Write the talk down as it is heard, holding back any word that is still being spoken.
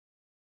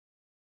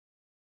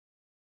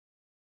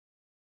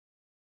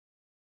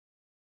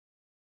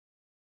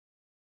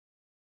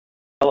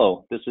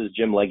Hello, this is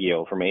Jim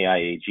Leggio from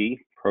AIAG,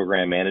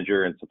 Program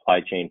Manager in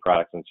Supply Chain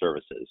Products and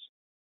Services.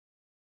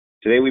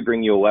 Today we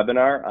bring you a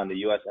webinar on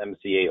the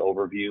USMCA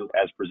overview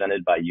as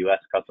presented by U.S.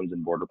 Customs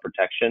and Border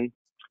Protection,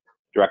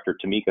 Director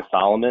T-MEC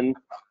Solomon,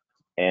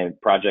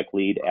 and Project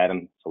Lead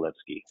Adam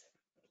Selewski.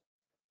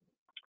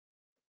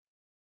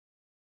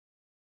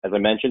 As I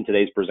mentioned,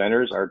 today's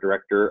presenters are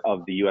Director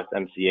of the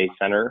USMCA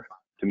Center,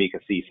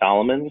 T-MEC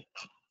Solomon,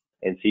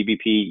 and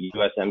CBP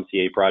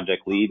USMCA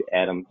Project Lead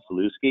Adam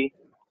Selewski.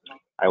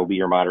 I will be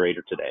your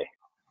moderator today.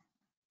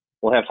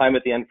 We'll have time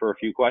at the end for a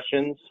few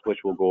questions, which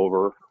we'll go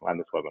over on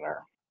this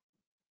webinar.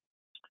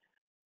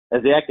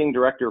 As the Acting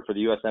Director for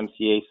the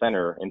USMCA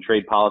Center in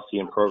Trade Policy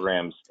and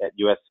Programs at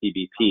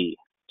USCBP,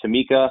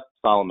 T-MEC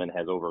Solomon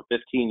has over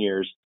 15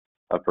 years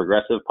of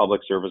progressive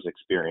public service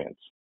experience,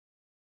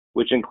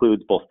 which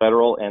includes both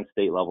federal and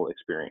state level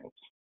experience.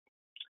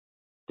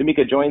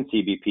 T-MEC joined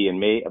CBP in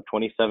May of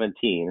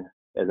 2017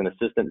 as an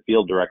Assistant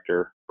Field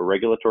Director for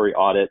Regulatory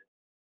Audit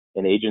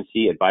and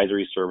Agency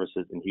Advisory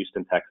Services in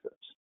Houston, Texas.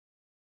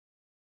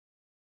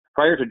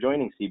 Prior to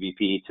joining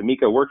CBP,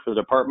 T-MEC worked for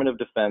the Department of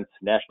Defense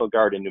National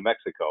Guard in New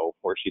Mexico,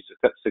 where she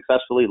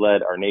successfully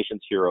led our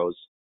nation's heroes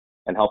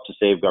and helped to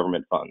save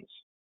government funds.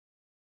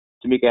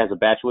 T-MEC has a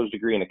bachelor's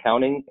degree in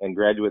accounting and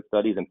graduate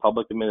studies in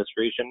public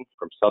administration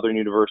from Southern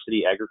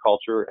University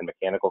Agriculture and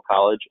Mechanical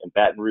College in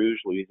Baton Rouge,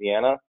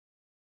 Louisiana,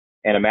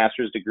 and a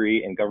master's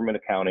degree in government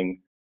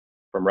accounting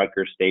from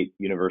Rutgers State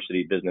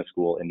University Business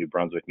School in New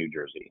Brunswick, New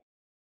Jersey.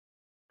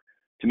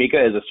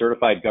 T-MEC is a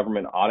certified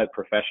government audit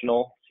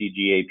professional,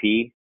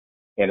 CGAP,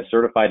 and a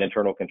certified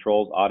internal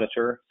controls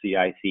auditor,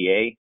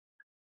 CICA.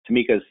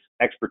 T-MEC's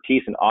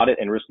expertise in audit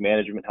and risk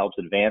management helps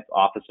advance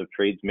Office of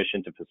Trade's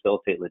mission to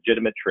facilitate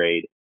legitimate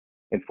trade,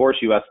 enforce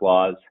U.S.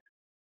 laws,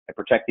 and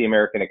protect the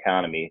American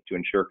economy to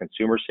ensure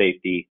consumer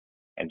safety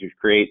and to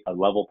create a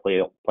level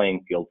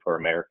playing field for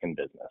American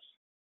business.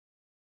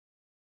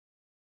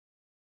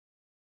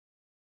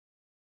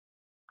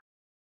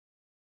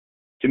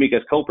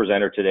 T-MEC's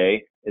co-presenter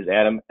today is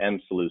Adam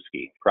M.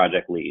 Selewski,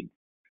 Project Lead.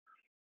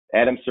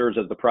 Adam serves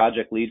as the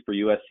Project Lead for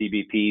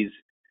USCBP's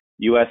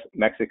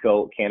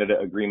US-Mexico-Canada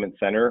Agreement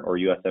Center, or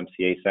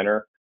USMCA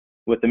Center,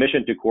 with the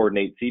mission to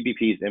coordinate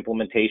CBP's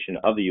implementation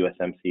of the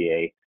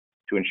USMCA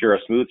to ensure a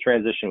smooth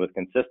transition with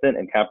consistent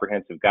and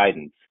comprehensive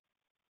guidance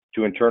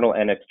to internal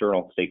and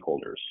external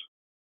stakeholders.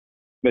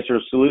 Mr.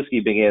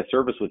 Selewski began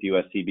service with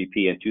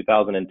USCBP in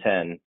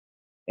 2010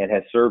 and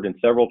has served in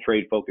several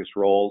trade-focused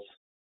roles,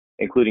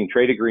 including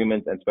trade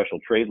agreements and special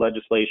trade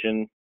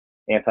legislation,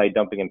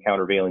 anti-dumping and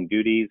countervailing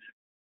duties,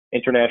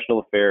 international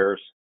affairs,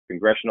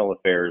 congressional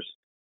affairs,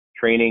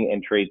 training,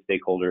 and trade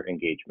stakeholder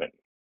engagement.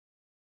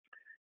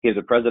 He is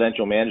a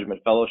Presidential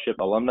Management Fellowship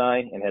alumni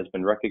and has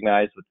been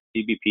recognized with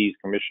the CBP's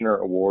Commissioner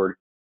Award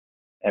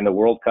and the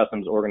World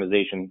Customs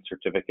Organization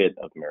Certificate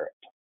of Merit.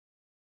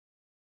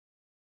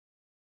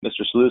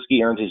 Mr.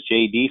 Selewski earned his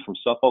JD from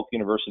Suffolk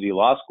University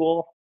Law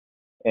School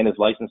and is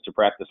licensed to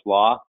practice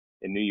law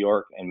in New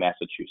York and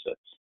Massachusetts.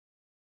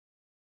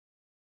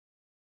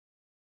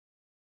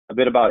 A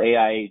bit about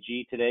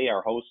AIAG today,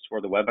 our hosts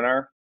for the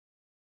webinar.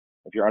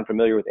 If you're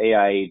unfamiliar with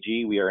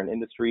AIAG, we are an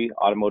industry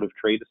automotive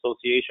trade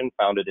association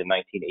founded in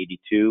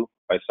 1982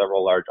 by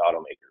several large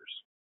automakers.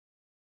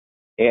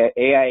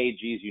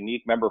 AIAG's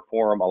unique member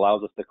forum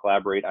allows us to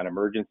collaborate on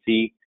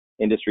emergency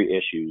industry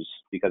issues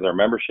because our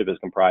membership is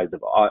comprised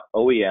of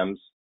OEMs,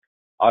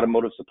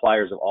 automotive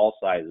suppliers of all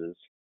sizes,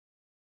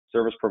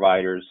 service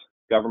providers,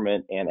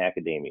 government, and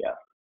academia.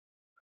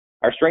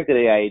 Our strength at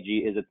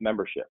AIAG is its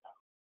membership.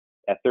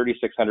 At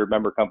 3,600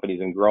 member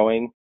companies and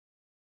growing,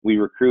 we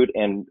recruit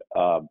and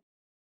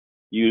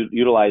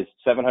utilize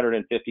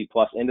 750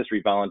 plus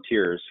industry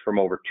volunteers from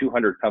over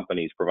 200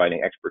 companies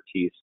providing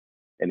expertise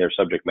in their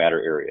subject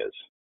matter areas.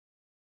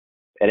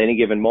 At any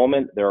given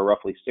moment, there are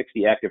roughly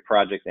 60 active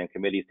projects and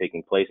committees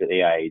taking place at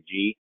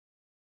AIAG,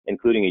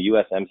 including a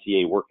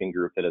USMCA working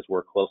group that has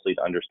worked closely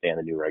to understand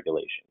the new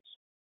regulations.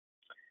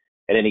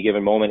 At any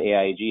given moment,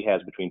 AIAG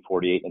has between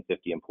 48 and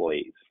 50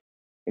 employees,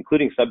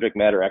 including subject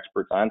matter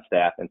experts on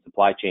staff in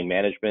supply chain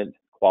management,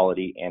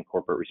 quality, and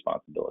corporate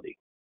responsibility.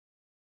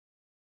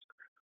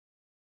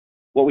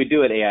 What we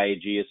do at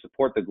AIAG is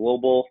support the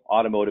global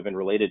automotive and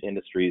related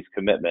industries'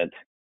 commitment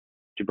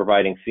to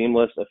providing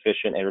seamless,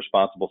 efficient, and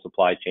responsible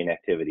supply chain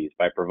activities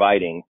by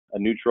providing a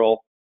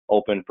neutral,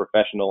 open,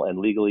 professional, and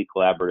legally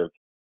collaborative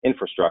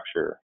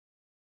infrastructure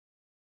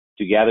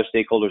to gather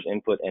stakeholders'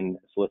 input and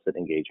solicit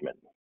engagement.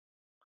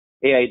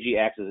 AIAG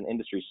acts as an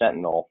industry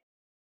sentinel,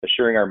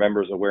 assuring our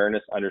members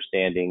awareness,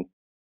 understanding,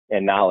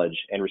 and knowledge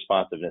and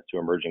responsiveness to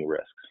emerging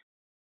risks.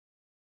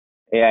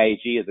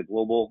 AIAG is a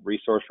global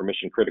resource for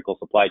mission-critical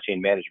supply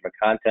chain management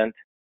content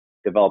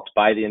developed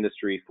by the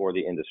industry for the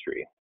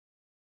industry.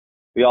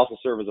 We also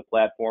serve as a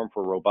platform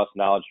for robust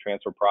knowledge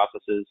transfer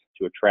processes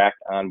to attract,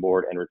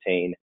 onboard, and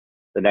retain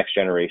the next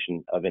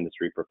generation of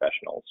industry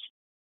professionals.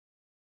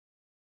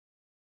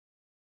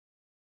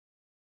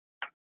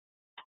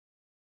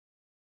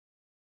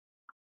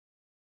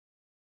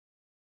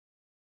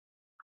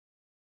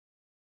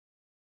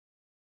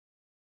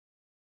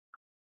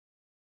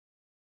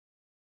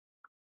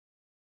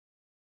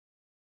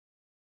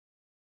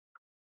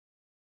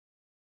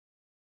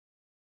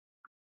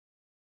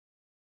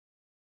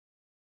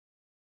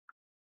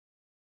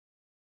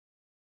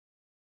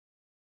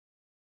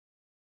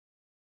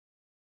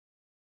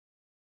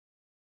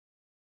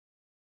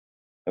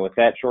 And with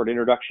that short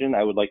introduction,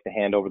 I would like to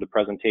hand over the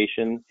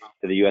presentation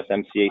to the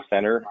USMCA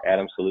Center,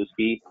 Adam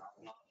Saluski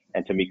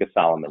and Tamika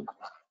Solomon.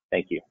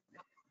 Thank you.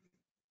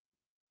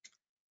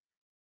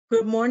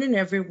 Good morning,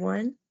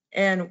 everyone,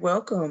 and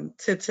welcome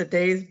to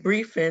today's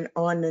briefing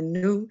on the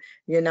new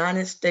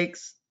United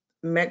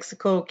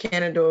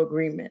States-Mexico-Canada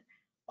Agreement,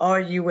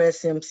 or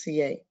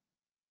USMCA.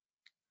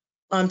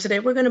 Today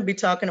we're going to be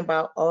talking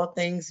about all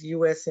things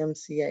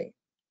USMCA.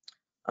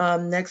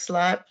 Next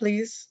slide,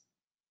 please.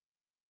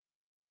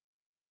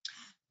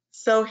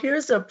 So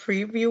here's a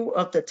preview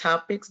of the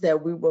topics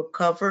that we will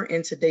cover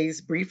in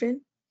today's briefing.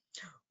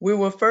 We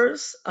will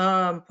first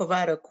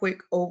provide a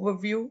quick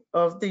overview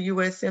of the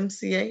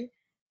USMCA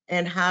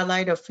and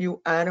highlight a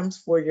few items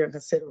for your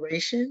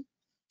consideration.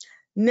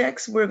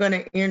 Next, we're going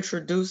to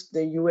introduce the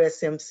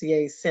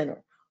USMCA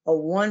Center, a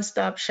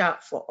one-stop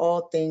shop for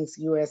all things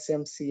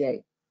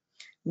USMCA.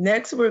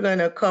 Next, we're going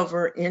to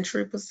cover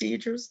entry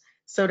procedures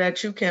so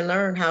that you can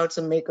learn how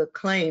to make a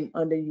claim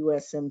under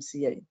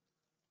USMCA.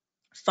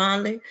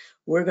 Finally,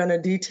 we're going to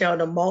detail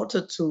the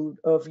multitude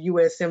of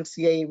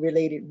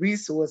USMCA-related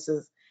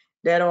resources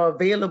that are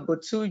available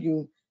to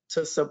you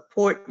to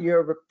support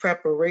your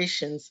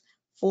preparations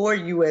for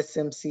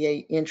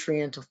USMCA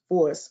entry into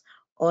force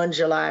on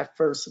July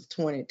 1st of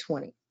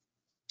 2020.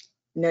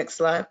 Next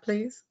slide,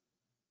 please.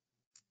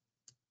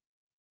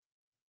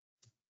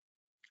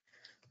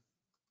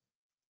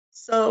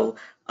 So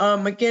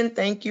again,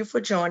 thank you for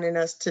joining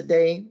us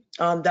today.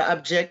 The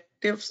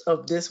objectives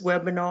of this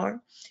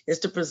webinar is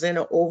to present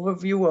an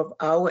overview of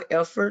our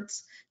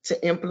efforts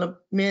to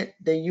implement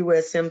the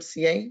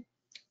USMCA.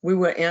 We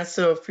will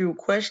answer a few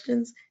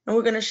questions, and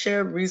we're going to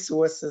share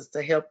resources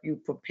to help you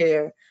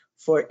prepare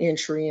for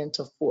entry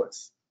into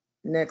force.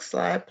 Next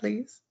slide,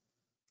 please.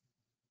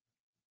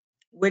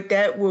 With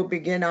that, we'll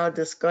begin our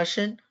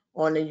discussion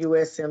on the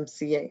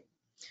USMCA.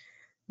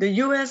 The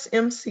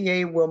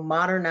USMCA will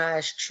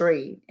modernize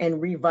trade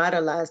and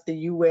revitalize the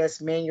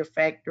U.S.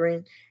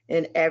 manufacturing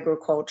and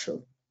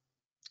agricultural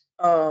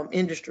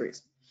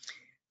industries.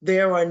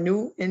 There are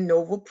new and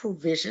novel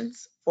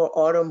provisions for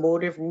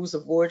automotive rules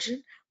of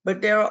origin,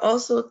 but there are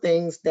also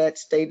things that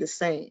stay the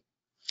same.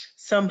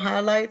 Some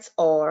highlights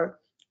are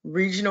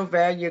regional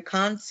value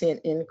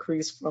content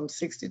increase from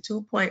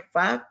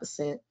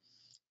 62.5%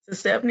 to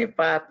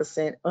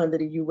 75% under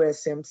the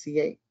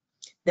USMCA.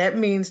 That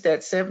means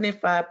that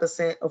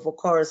 75% of a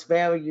car's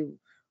value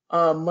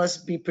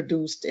must be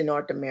produced in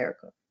North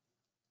America.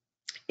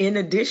 In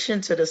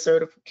addition to the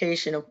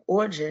certification of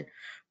origin,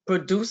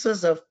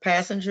 producers of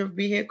passenger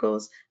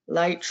vehicles,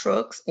 light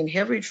trucks, and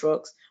heavy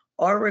trucks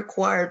are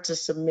required to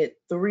submit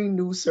 3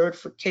 new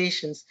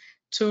certifications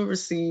to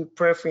receive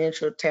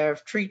preferential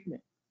tariff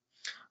treatment.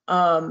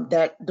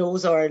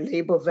 Those are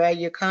labor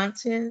value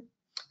content,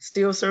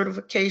 steel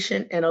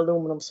certification, and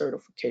aluminum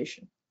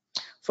certification.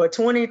 For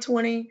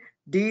 2020,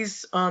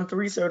 these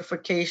 3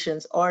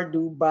 certifications are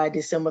due by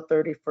December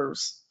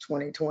 31st,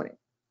 2020.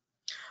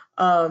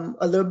 A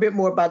little bit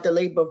more about the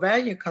labor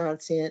value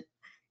content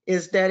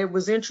is that it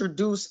was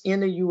introduced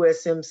in the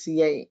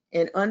USMCA,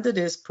 and under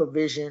this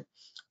provision,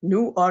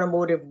 new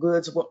automotive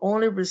goods will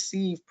only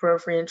receive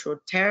preferential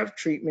tariff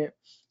treatment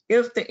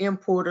if the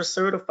importer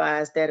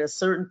certifies that a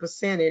certain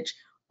percentage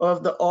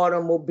of the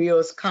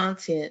automobile's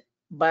content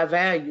by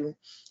value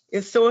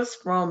is sourced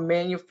from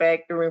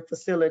manufacturing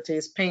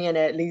facilities paying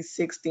at least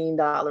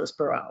 $16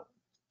 per hour.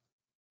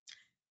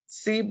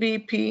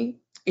 CBP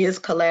is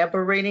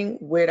collaborating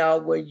with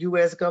our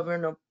U.S.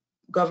 government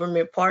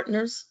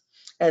partners,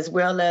 as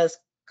well as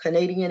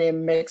Canadian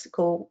and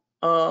Mexico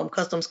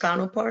customs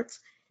counterparts.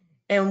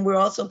 And we're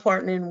also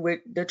partnering with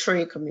the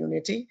trade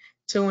community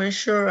to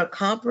ensure a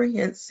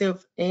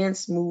comprehensive and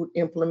smooth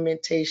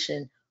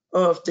implementation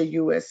of the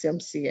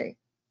USMCA.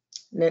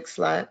 Next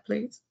slide,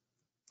 please.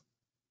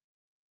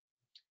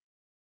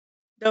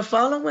 The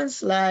following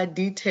slide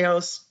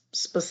details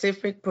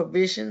specific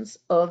provisions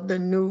of the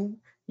new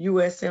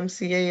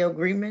USMCA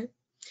agreement.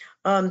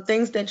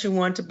 Things that you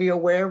want to be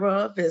aware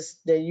of is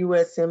the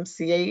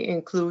USMCA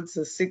includes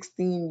a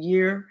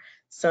 16-year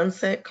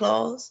sunset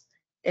clause,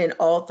 and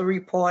all 3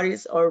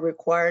 parties are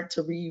required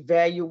to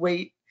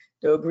reevaluate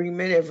the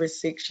agreement every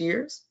 6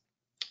 years.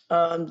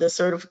 The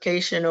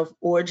certification of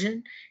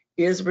origin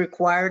is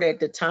required at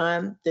the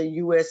time the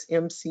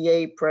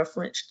USMCA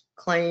preference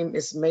claim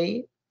is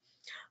made.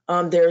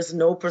 There's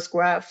no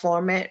prescribed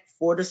format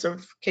for the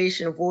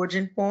certification of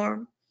origin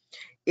form.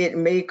 It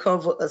may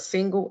cover a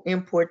single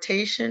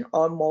importation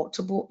or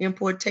multiple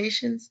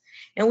importations,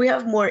 and we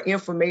have more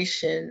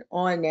information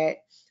on that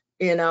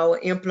in our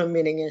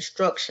implementing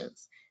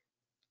instructions.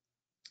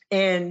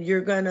 And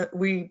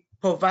we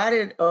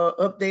provided an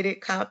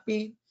updated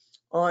copy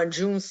on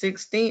June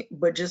 16th,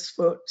 but just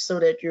so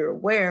that you're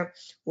aware,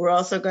 we're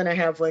also gonna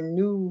have a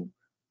new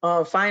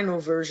final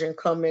version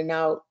coming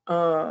out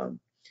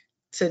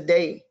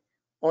today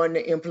on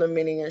the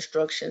implementing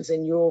instructions,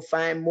 and you'll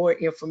find more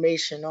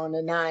information on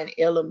the 9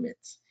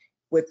 elements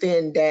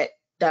within that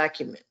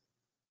document.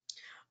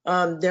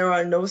 There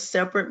are no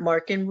separate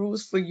marking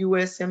rules for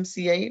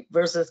USMCA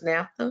versus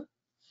NAFTA.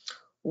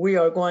 We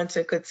are going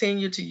to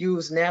continue to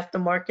use NAFTA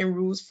marking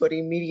rules for the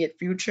immediate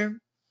future.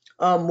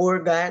 More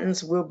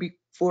guidance will be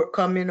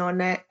forthcoming on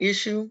that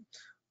issue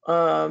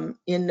in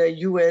the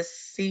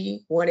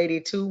USC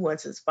 182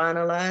 once it's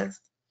finalized.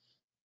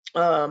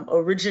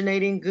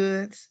 Originating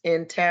goods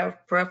and tariff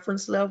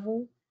preference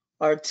level,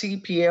 or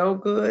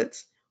TPL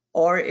goods,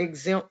 are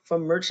exempt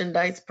from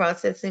merchandise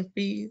processing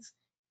fees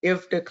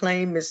if the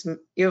claim is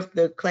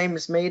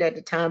made at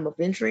the time of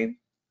entry.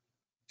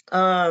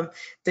 The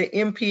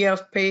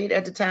MPF paid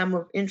at the time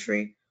of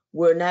entry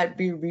will not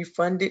be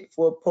refunded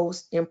for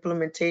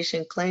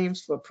post-implementation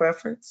claims for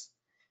preference.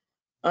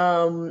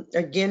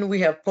 Again, we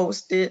have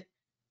posted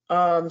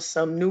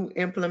some new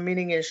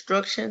implementing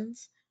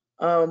instructions.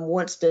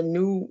 Once the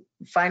new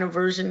final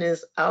version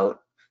is out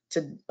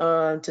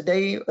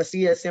today, a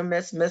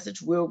CSMS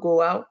message will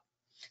go out.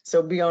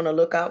 So be on the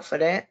lookout for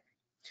that.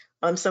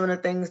 Some of the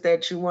things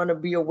that you want to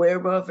be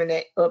aware of in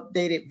that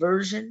updated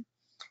version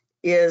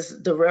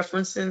is the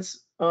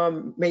references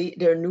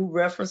there are new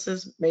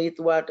references made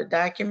throughout the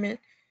document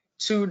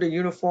to the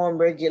uniform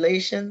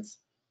regulations,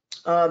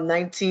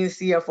 19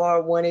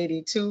 CFR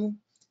 182,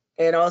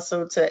 and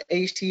also to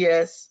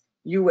HTS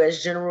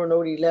US General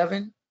Note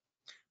 11.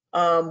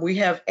 We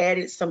have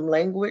added some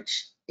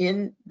language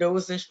in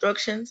those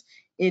instructions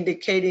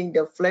indicating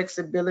the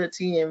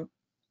flexibility in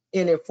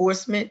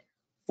enforcement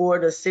for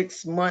the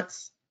 6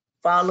 months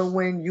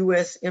following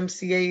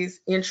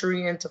USMCA's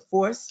entry into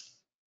force.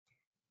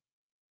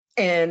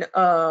 And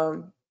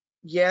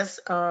yes,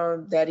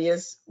 that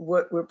is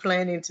what we're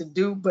planning to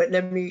do, but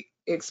let me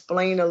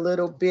explain a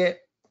little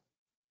bit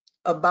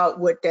about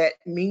what that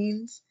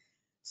means.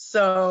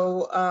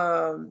 So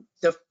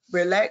the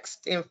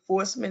relaxed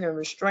enforcement and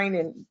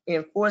restraining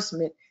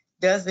enforcement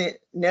doesn't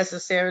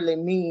necessarily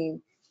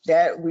mean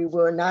that we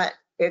will not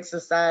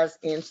exercise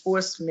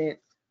enforcement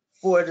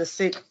for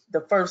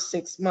the first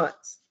 6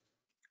 months.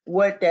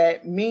 What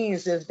that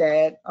means is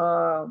that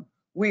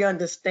we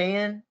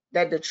understand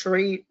that the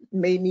trade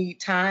may need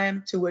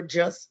time to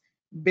adjust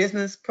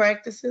business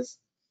practices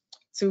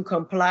to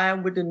comply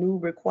with the new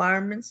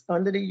requirements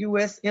under the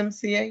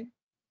USMCA,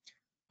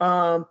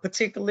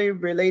 particularly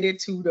related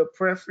to the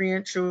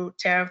preferential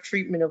tariff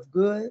treatment of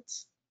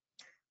goods.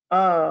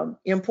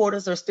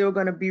 Importers are still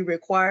going to be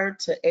required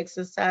to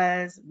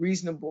exercise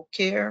reasonable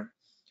care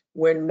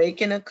when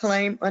making a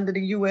claim under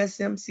the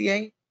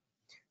USMCA,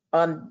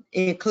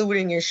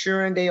 including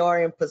ensuring they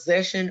are in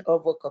possession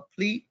of a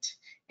complete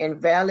and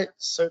valid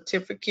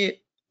certification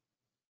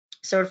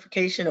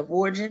of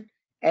origin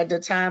at the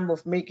time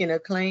of making a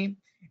claim,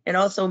 and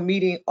also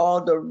meeting all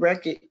the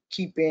record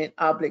keeping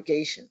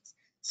obligations.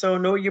 So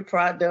know your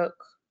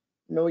product,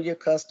 know your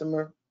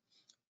customer.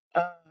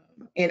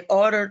 In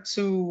order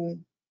to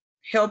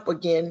help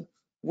again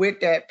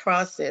with that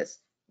process,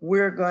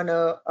 we're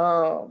gonna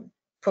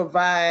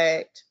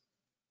provide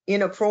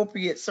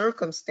inappropriate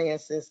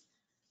circumstances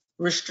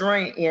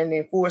restraint and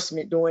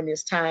enforcement during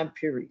this time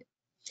period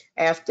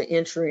after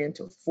entry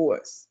into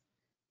force.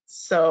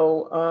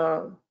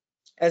 So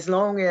as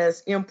long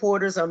as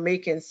importers are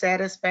making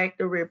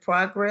satisfactory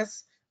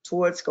progress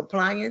towards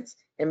compliance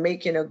and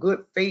making a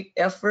good faith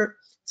effort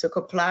to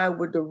comply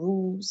with the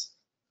rules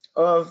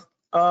of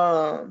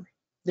the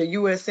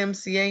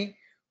USMCA,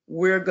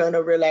 we're going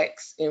to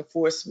relax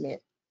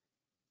enforcement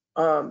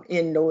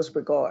in those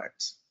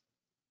regards.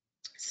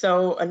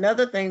 So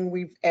another thing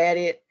we've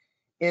added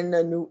in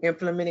the new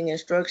implementing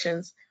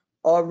instructions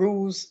are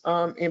rules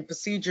and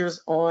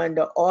procedures on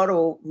the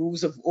auto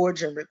rules of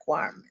origin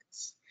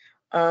requirements.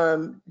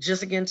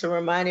 Just again to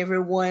remind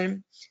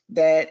everyone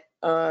that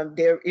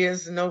there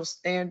is no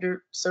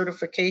standard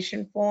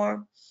certification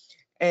form,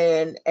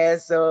 and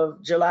as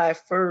of July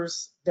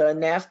 1st, the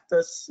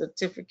NAFTA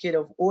certificate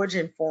of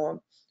origin form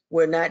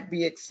will not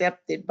be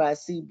accepted by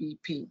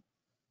CBP.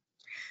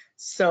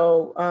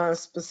 So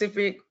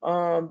specific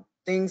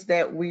things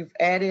that we've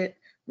added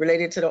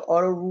related to the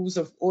auto rules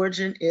of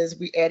origin is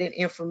we added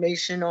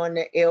information on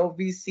the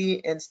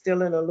LVC and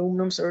steel and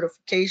aluminum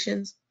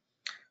certifications.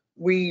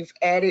 We've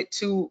added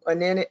 2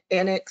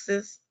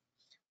 annexes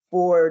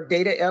for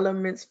data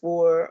elements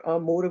for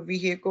motor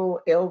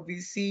vehicle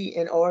LVC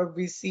and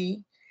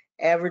RVC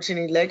averaging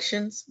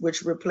elections,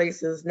 which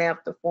replaces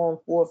NAFTA Form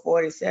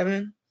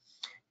 447.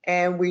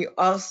 And we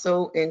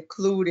also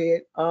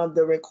included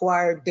the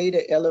required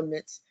data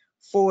elements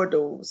for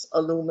those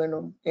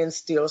aluminum and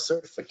steel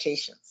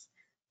certifications.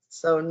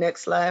 So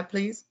next slide,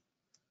 please.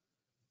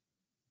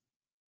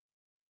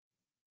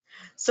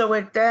 So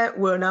with that,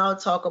 we'll now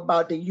talk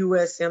about the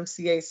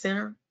USMCA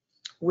Center,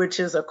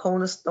 which is a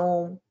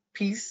cornerstone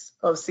piece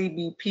of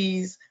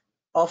CBP's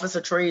Office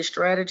of Trade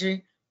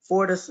Strategy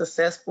for the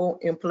successful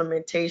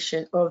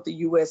implementation of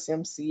the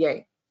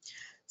USMCA.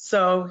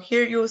 So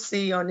here you'll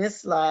see on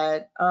this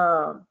slide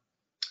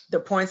the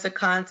points of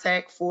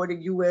contact for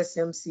the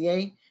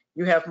USMCA.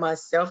 You have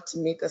myself,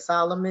 Tamika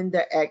Solomon,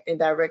 the acting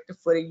director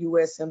for the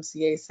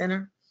USMCA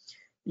Center.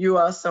 You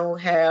also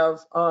have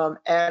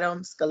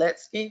Adam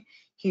Skaletsky.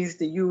 He's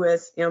the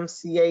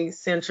USMCA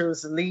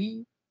Center's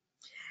lead.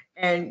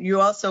 And you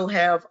also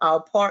have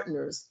our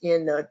partners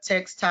in the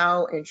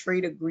Textile and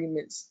Trade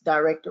Agreements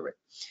Directorate.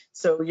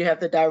 So you have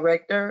the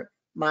director,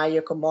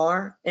 Maya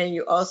Kumar, and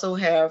you also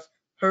have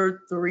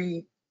her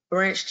 3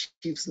 branch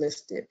chiefs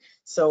listed.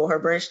 So her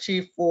branch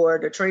chief for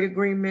the trade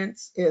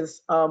agreements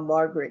is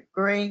Margaret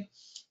Gray.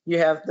 You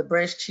have the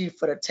branch chief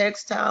for the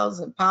textiles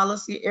and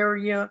policy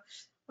area,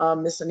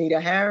 Ms. Anita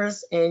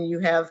Harris, and you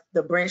have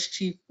the branch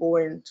chief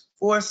for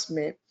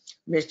enforcement,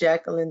 Ms.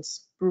 Jacqueline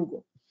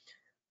Sprugel.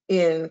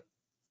 In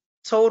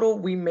total,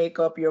 we make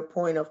up your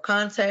point of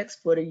contacts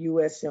for the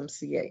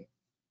USMCA.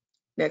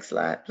 Next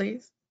slide,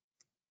 please.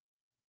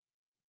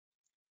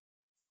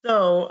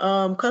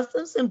 So,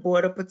 Customs and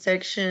Border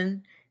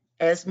Protection,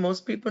 as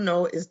most people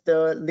know, is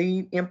the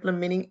lead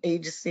implementing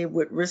agency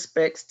with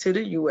respects to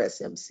the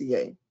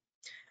USMCA.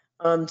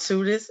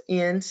 To this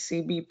end,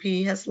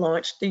 CBP has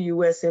launched the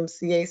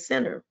USMCA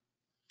Center,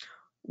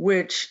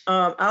 which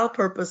our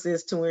purpose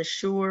is to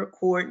ensure,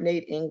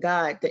 coordinate, and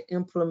guide the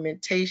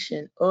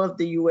implementation of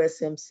the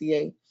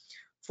USMCA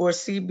for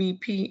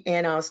CBP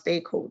and our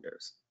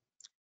stakeholders.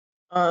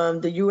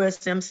 The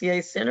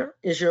USMCA Center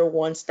is your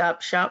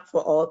one-stop shop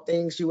for all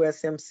things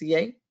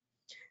USMCA.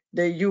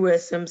 The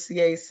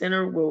USMCA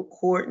Center will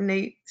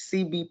coordinate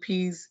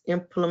CBP's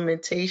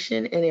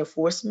implementation and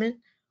enforcement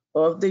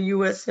of the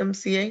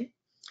USMCA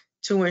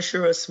to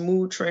ensure a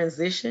smooth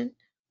transition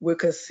with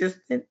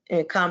consistent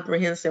and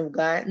comprehensive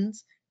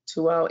guidance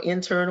to our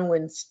internal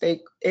and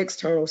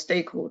external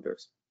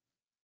stakeholders.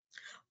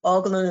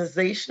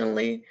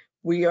 Organizationally,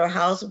 we are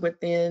housed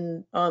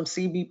within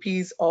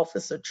CBP's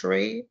Office of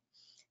Trade,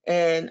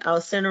 and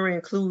our center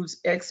includes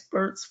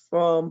experts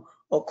from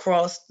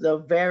across the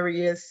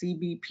various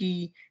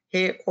CBP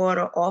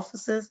headquarter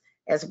offices,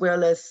 as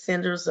well as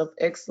centers of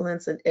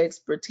excellence and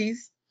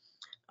expertise.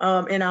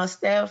 And our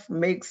staff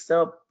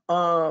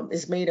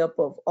is made up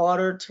of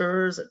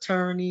auditors,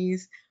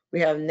 attorneys. We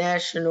have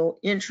national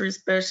entry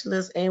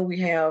specialists, and we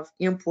have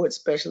import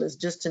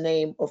specialists, just to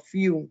name a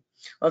few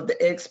of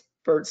the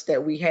experts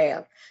that we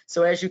have.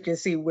 So as you can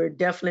see, we're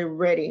definitely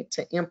ready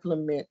to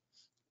implement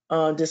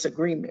this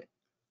agreement.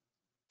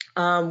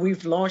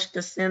 We've launched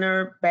the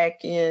center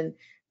back in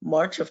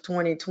March of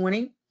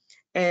 2020,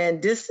 and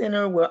this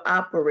center will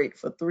operate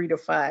for 3 to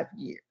 5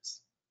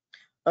 years.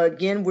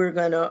 Again,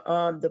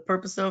 the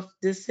purpose of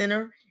this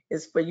center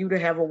is for you to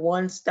have a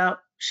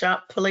one-stop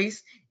shop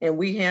place, and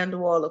we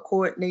handle all the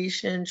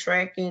coordination,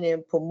 tracking,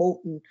 and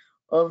promoting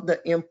of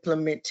the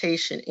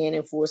implementation and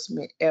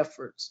enforcement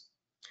efforts.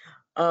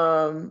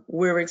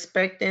 We're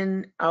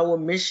expecting our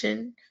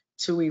mission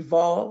to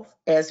evolve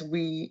as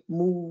we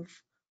move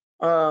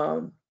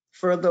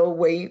further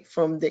away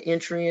from the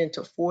entry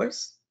into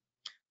force.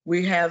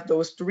 We have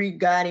those 3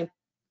 guiding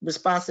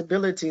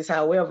responsibilities,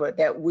 however,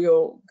 that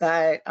will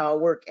guide our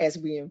work as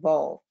we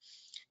evolve,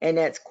 and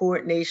that's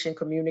coordination,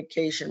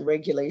 communication,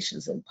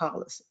 regulations, and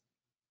policy.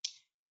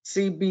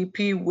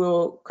 CBP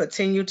will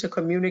continue to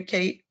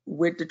communicate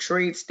with the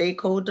trade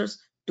stakeholders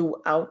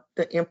throughout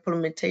the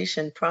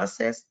implementation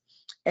process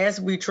as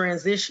we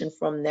transition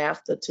from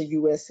NAFTA to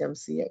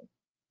USMCA.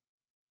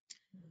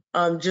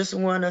 Just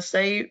want to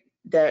say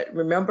that,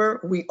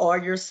 remember, we are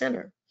your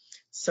center.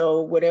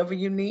 So whatever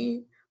you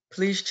need,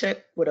 please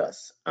check with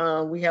us.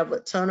 We have a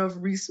ton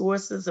of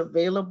resources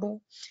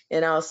available,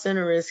 and our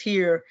center is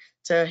here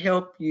to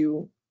help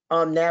you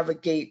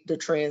navigate the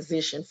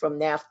transition from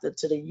NAFTA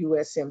to the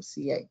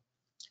USMCA.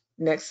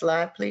 Next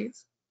slide,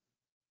 please.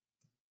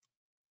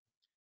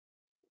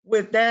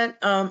 With that,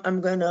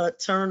 I'm going to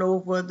turn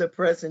over the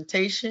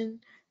presentation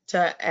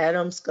to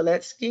Adam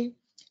Skaletsky.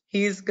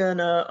 He's going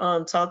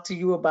to talk to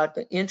you about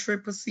the entry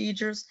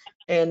procedures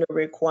and the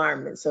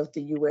requirements of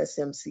the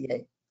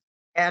USMCA.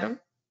 Adam?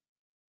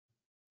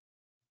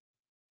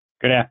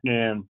 Good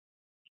afternoon.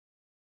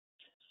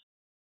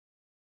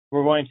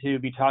 We're going to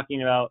be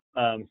talking about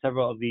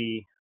several of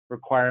the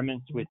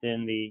requirements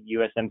within the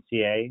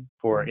USMCA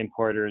for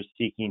importers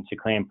seeking to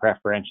claim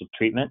preferential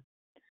treatment.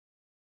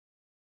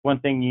 One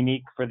thing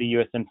unique for the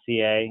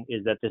USMCA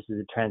is that this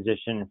is a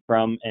transition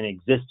from an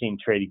existing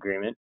trade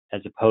agreement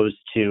as opposed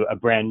to a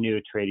brand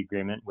new trade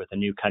agreement with a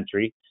new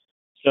country.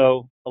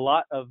 So a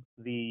lot of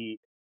the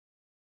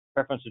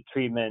preferential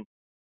treatment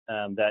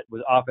that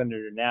was offered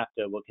under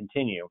NAFTA will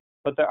continue,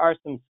 but there are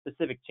some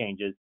specific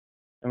changes,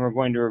 and we're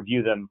going to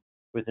review them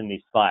within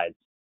these slides.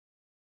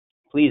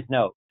 Please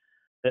note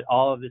that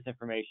all of this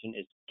information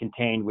is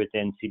contained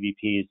within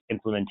CBP's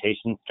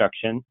implementation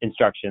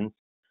instructions,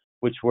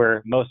 which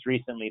were most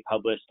recently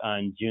published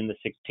on June the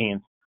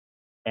 16th,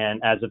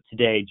 and as of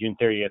today, June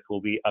 30th,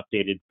 will be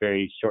updated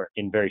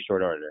in very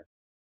short order.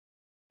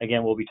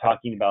 Again, we'll be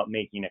talking about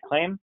making a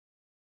claim,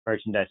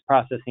 merchandise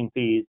processing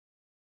fees,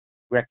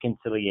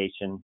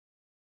 reconciliation,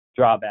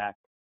 drawback,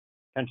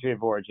 country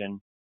of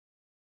origin,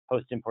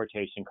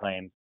 post-importation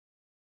claims,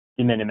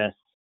 de minimis,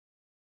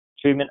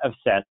 treatment of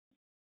sets,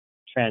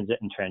 transit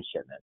and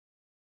transshipment.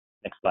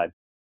 Next slide.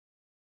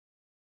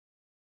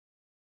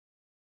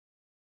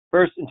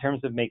 First, in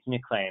terms of making a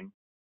claim,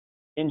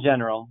 in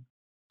general,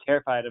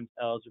 tariff items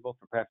eligible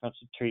for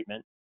preferential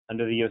treatment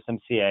under the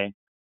USMCA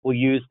will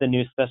use the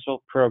new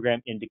special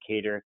program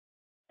indicator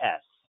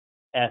S,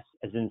 S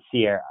as in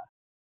Sierra,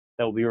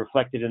 that will be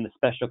reflected in the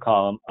special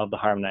column of the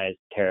harmonized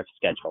tariff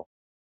schedule.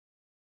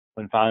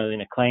 When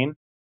filing a claim,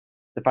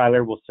 the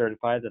filer will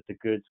certify that the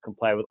goods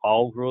comply with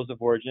all rules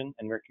of origin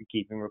and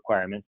record-keeping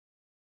requirements,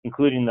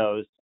 including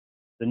the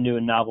new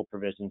and novel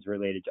provisions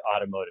related to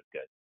automotive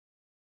goods.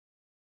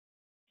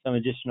 Some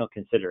additional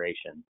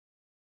considerations.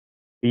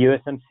 The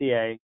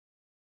USMCA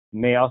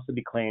may also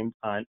be claimed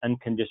on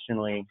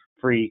unconditionally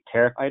free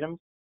tariff items,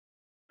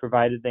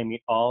 provided they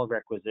meet all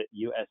requisite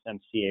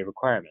USMCA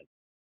requirements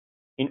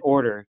in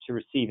order to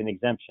receive an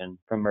exemption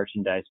from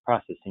merchandise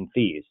processing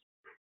fees.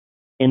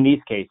 In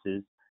these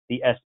cases,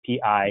 the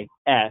SPI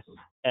S,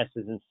 S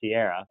as in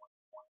Sierra,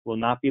 will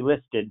not be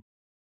listed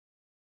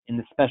in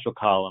the special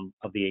column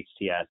of the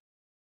HTS,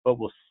 but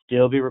will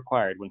still be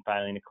required when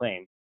filing a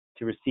claim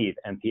to receive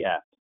MPF.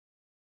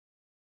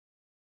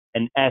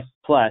 An S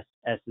plus,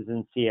 S as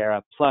in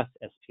Sierra plus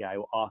SPI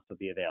will also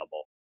be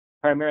available,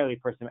 primarily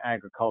for some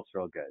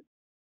agricultural goods,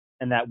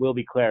 and that will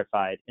be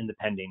clarified in the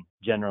pending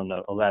General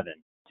Note 11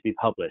 to be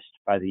published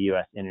by the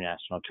U.S.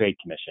 International Trade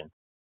Commission.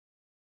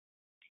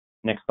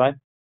 Next slide.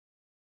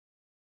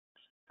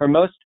 For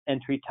most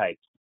entry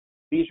types,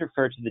 please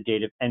refer to the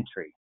date of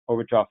entry or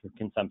withdrawal from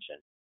consumption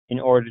in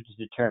order to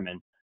determine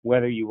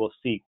whether you will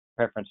seek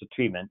preferential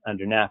treatment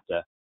under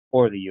NAFTA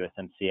or the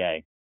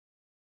USMCA.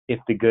 If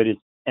the good is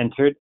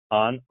entered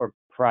on or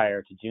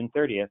prior to June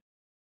 30th,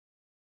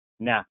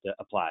 NAFTA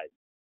applies,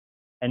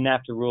 and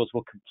NAFTA rules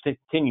will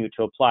continue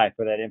to apply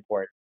for that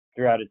import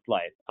throughout its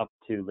life up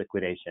to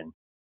liquidation.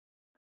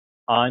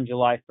 On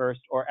July 1st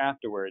or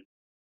afterwards,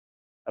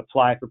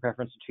 apply for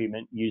preferential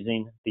treatment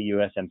using the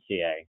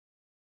USMCA.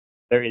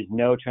 There is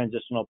no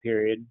transitional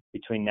period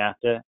between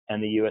NAFTA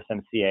and the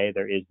USMCA.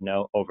 There is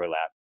no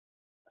overlap.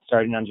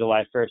 Starting on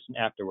July 1st and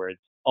afterwards,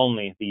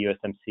 only the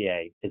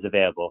USMCA is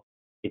available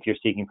if you're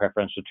seeking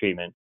preferential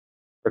treatment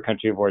for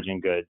country of origin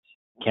goods,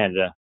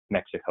 Canada,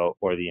 Mexico,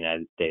 or the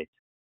United States.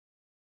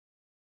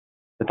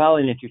 The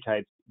following entry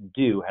types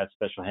do have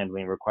special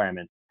handling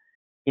requirements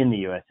in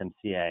the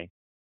USMCA,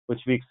 which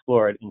we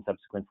explored in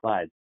subsequent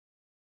slides.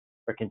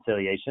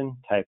 Reconciliation,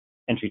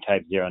 entry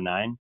type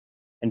 09,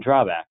 and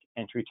drawback,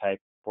 entry type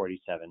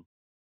 47.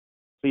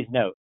 Please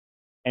note,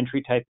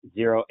 entry type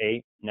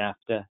 08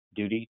 NAFTA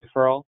duty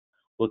deferral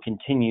will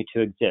continue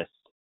to exist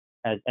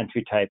as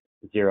entry type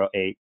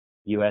 08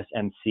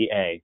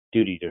 USMCA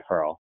duty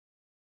deferral.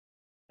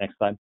 Next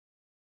slide.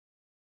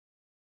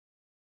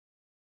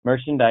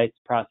 Merchandise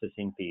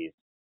processing fees.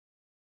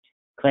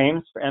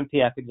 Claims for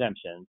MPF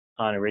exemptions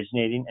on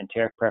originating and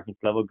tariff preference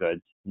level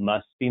goods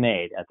must be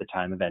made at the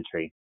time of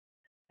entry,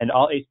 and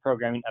all ACE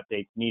programming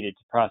updates needed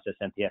to process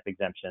MPF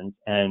exemptions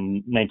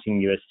and 19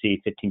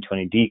 U.S.C.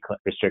 1520D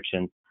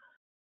restrictions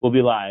will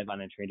be live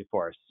on entry into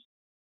force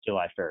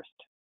July 1st.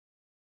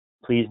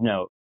 Please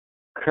note,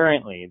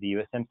 currently the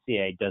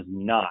USMCA does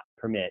not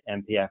permit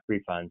MPF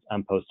refunds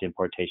on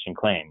post-importation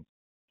claims.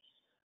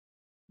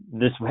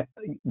 The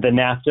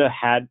NAFTA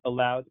had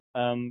allowed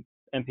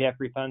MPF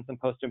refunds on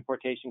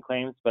post-importation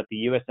claims, but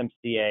the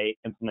USMCA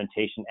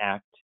Implementation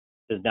Act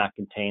does not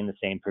contain the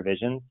same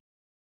provisions.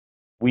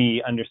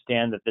 We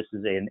understand that this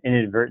is an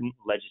inadvertent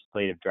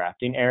legislative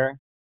drafting error,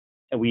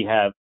 and we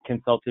have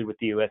consulted with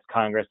the U.S.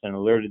 Congress and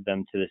alerted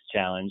them to this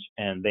challenge,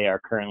 and they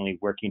are currently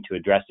working to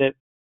address it.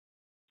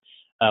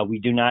 We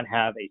do not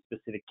have a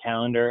specific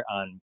calendar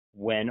on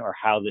when or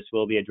how this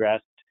will be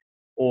addressed,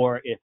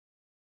 or if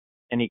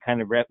any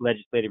kind of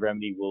legislative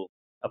remedy will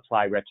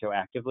apply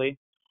retroactively.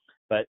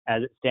 But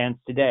as it stands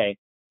today,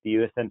 the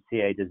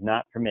USMCA does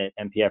not permit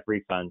MPF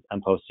refunds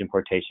on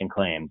post-importation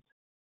claims.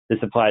 This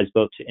applies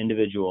both to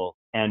individual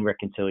and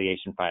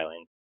reconciliation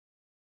filings.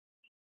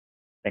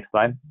 Next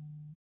slide.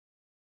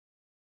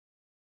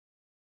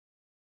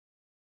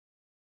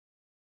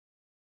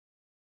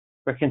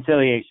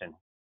 Reconciliation.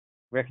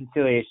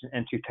 Reconciliation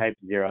entry type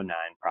 09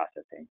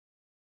 processing.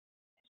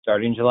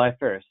 Starting July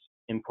 1st,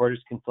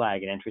 importers can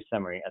flag an entry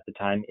summary at the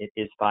time it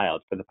is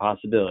filed for the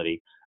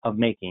possibility of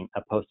making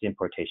a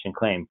post-importation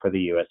claim for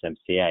the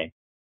USMCA.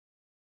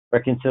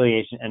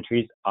 Reconciliation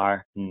entries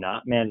are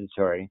not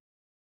mandatory,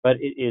 but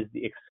it is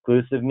the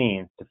exclusive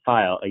means to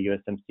file a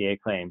USMCA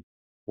claim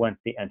once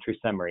the entry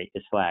summary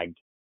is flagged.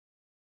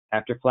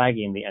 After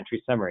flagging the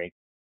entry summary,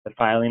 the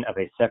filing of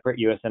a separate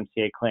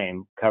USMCA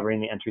claim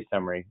covering the entry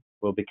summary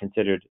will be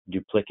considered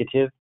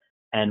duplicative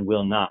and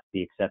will not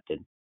be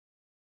accepted.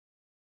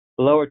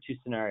 Below are two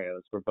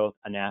scenarios where both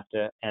a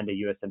NAFTA and a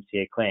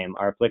USMCA claim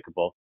are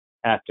applicable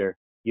after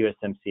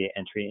USMCA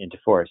entry into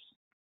force.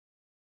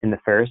 In the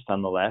first,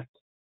 on the left,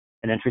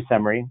 an entry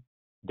summary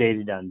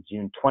dated on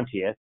June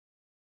 20th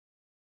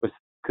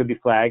could be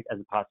flagged as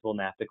a possible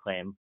NAFTA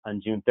claim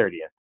on June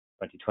 30th,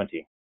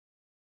 2020.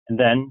 And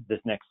then, this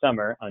next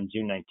summer, on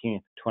June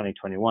 19th,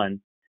 2021,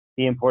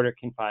 the importer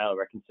can file a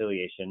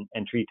reconciliation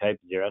entry type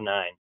 09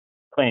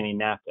 claiming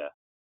NAFTA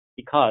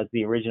because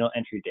the original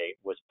entry date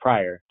was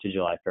prior to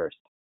July 1st.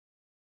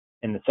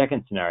 In the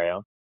second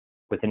scenario,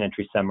 with an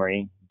entry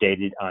summary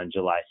dated on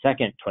July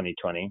 2nd,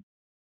 2020,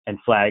 and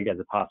flagged as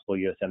a possible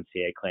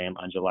USMCA claim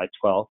on July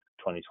 12,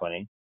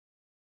 2020.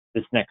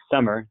 This next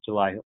summer,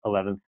 July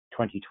 11,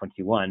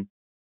 2021,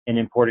 an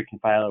importer can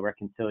file a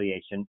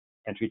reconciliation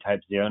entry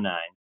type 09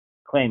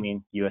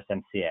 claiming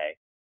USMCA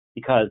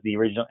because the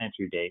original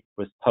entry date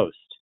was post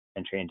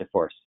entry into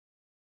force.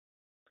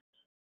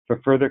 For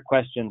further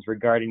questions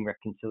regarding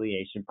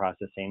reconciliation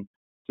processing,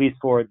 please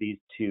forward these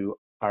to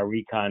our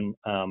recon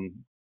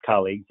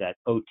colleagues at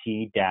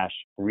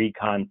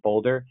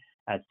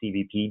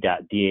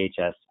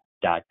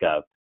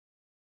ot-reconfolder@cbp.dhs.gov.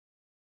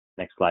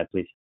 Next slide,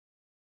 please.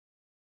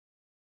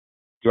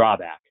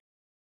 Drawback.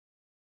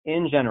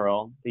 In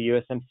general, the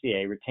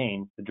USMCA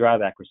retains the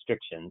drawback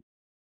restrictions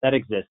that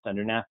exist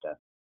under NAFTA.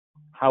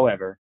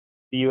 However,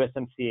 the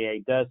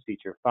USMCA does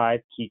feature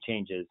 5 key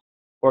changes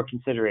or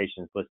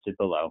considerations listed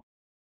below.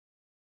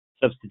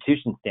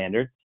 Substitution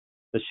standards,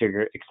 the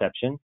sugar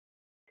exception,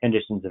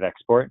 conditions of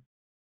export,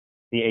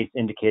 the ACE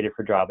indicator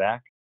for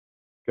drawback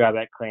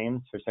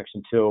claims for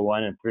Section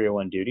 201 and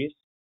 301 duties.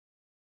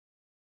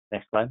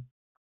 Next slide.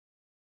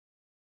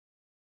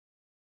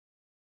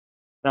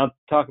 Now, I'll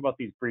talk about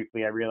these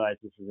briefly. I realize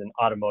this is an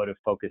automotive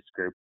focus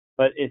group,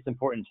 but it's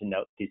important to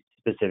note these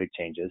specific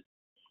changes.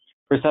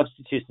 For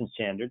substitution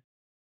standards,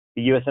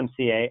 the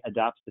USMCA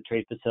adopts the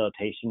Trade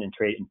Facilitation and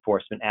Trade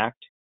Enforcement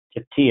Act,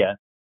 TIA,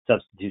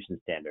 substitution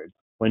standards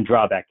when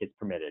drawback is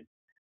permitted.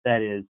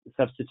 That is,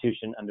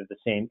 substitution under the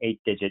same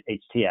 8-digit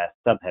HTS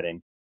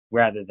subheading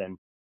rather than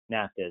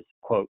NAFTA's,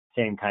 quote,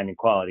 same kind and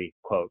quality,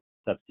 quote,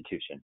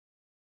 substitution.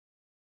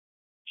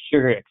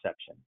 Sugar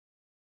exception.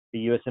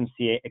 The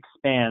USMCA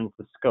expands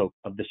the scope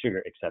of the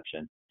sugar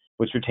exception,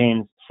 which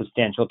retains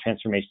substantial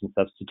transformation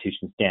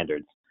substitution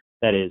standards,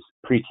 that is,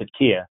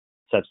 pre-TIA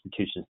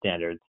substitution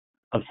standards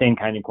of same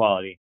kind and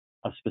quality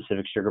of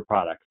specific sugar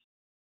products.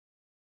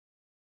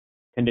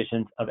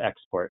 Conditions of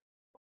export.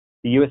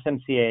 The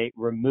USMCA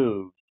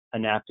removed a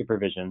NAFTA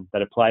provision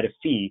that applied a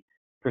fee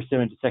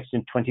pursuant to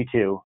Section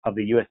 22 of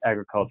the U.S.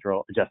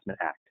 Agricultural Adjustment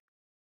Act.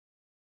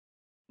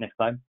 Next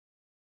slide.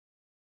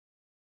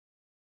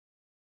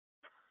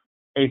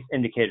 ACE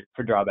indicator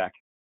for drawback.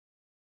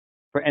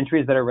 For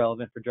entries that are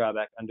relevant for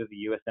drawback under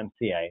the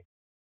USMCA,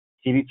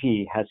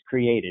 CBP has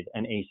created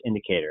an ACE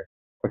indicator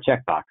or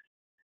checkbox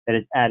that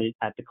is added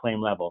at the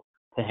claim level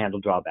to handle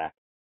drawback.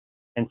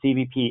 And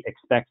CBP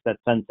expects that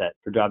sunset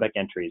for drawback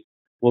entries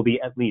will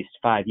be at least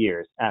 5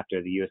 years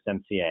after the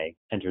USMCA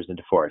enters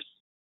into force.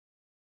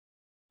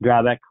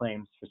 Drawback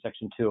claims for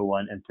Section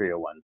 201 and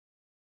 301.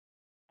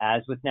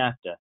 As with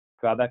NAFTA,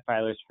 drawback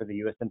filers for the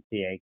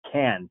USMCA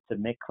can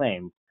submit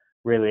claims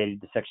related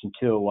to Section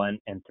 201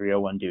 and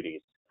 301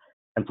 duties.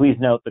 And please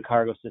note the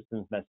Cargo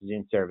Systems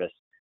Messaging Service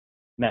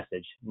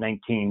message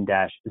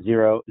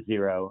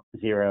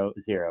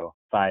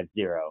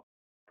 19-000050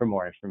 for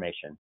more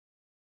information.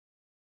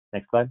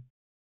 Next slide.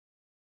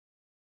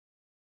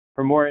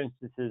 For more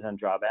instances on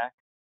drawback,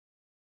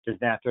 does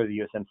NAFTA or the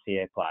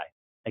USMCA apply?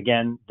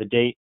 Again, the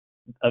date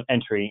of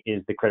entry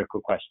is the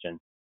critical question.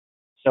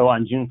 So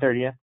on June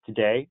 30th,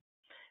 today,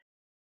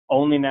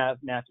 only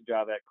NAFTA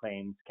drawback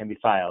claims can be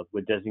filed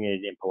with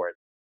designated imports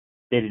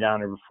dated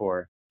on or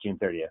before June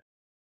 30th.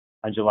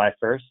 On July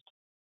 1st,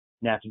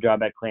 NAFTA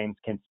drawback claims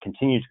can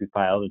continue to be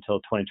filed until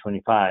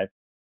 2025,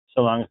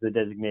 so long as the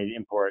designated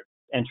import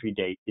entry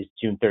date is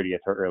June 30th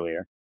or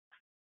earlier.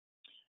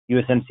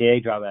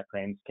 USMCA drawback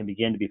claims can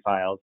begin to be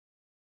filed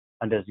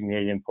on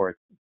designated imports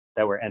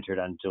that were entered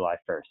on July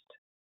 1st.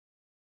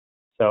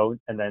 So,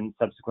 and then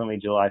subsequently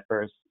July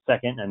 1st,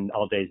 2nd, and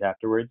all days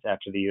afterwards,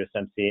 after the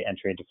USMCA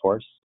entry into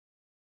force,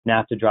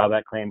 NAFTA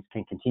drawback claims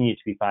can continue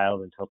to be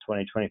filed until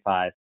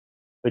 2025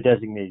 with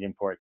designated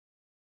imports,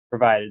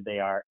 provided they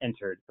are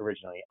entered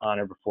originally on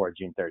or before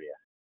June 30th.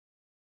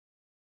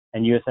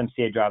 And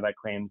USMCA drawback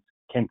claims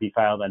can be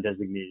filed on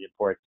designated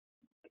imports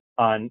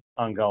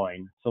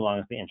ongoing, so long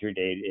as the entry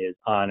date is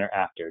on or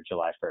after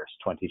July 1st,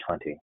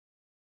 2020.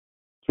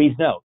 Please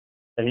note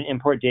that an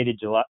import dated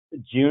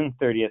June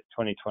 30th,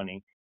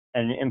 2020,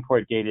 and an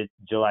import dated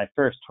July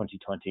 1st,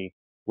 2020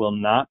 will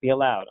not be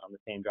allowed on the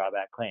same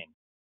drawback claim,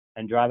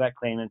 and drawback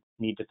claimants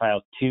need to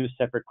file 2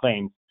 separate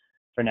claims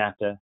for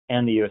NAFTA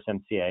and the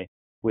USMCA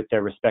with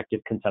their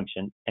respective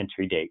consumption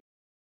entry date.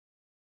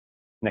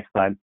 Next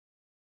slide.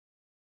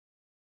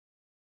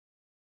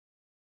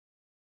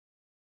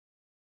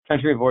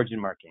 Country of origin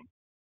marking.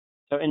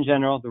 So in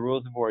general, the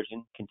rules of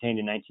origin contained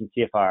in 19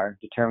 CFR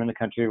determine the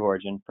country of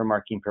origin for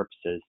marking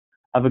purposes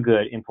of a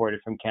good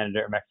imported from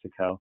Canada or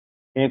Mexico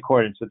in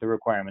accordance with the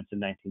requirements of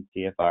 19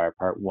 CFR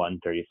Part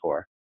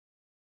 134.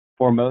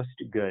 For most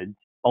goods,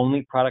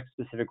 only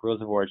product-specific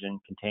rules of origin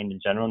contained in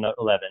General Note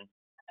 11,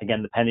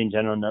 again the pending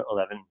General Note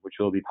 11, which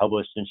will be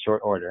published in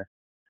short order,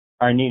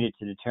 are needed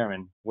to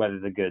determine whether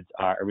the goods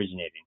are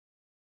originating.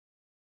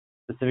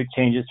 Specific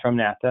changes from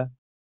NAFTA.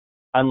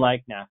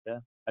 Unlike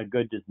NAFTA, a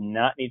good does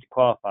not need to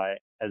qualify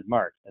as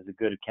marked as a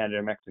good of Canada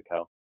or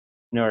Mexico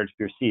in order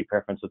to receive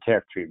preferential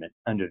tariff treatment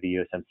under the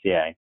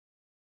USMCA,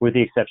 with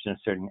the exception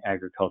of certain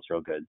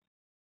agricultural goods.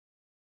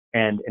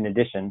 And in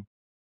addition,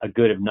 a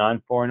good of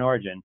non-foreign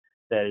origin,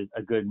 that is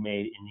a good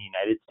made in the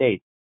United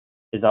States,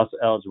 is also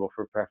eligible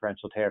for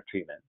preferential tariff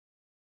treatment,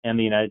 and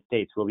the United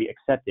States will be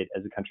accepted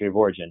as a country of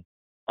origin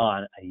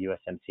on a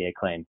USMCA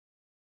claim.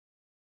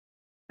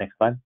 Next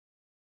slide.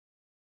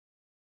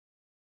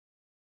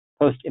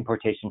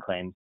 Post-importation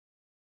claims.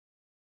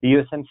 The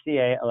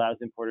USMCA allows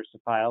importers to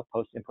file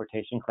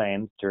post-importation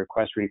claims to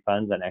request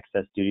refunds on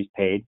excess duties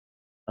paid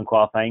on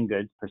qualifying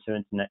goods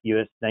pursuant to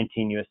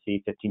 19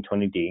 U.S.C.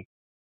 1520D.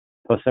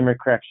 Post-summary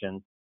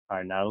corrections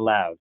are not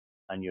allowed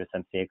on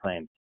USMCA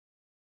claims.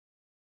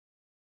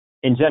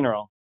 In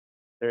general,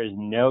 there is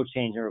no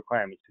change in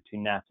requirements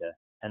between NAFTA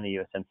and the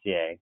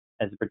USMCA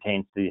as it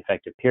pertains to the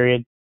effective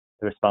period,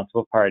 the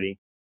responsible party,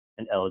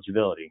 and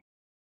eligibility.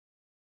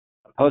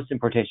 A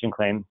post-importation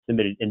claim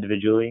submitted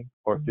individually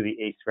or through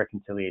the ACE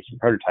reconciliation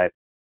prototype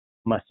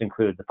must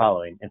include the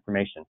following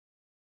information: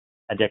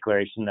 a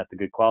declaration that the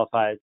good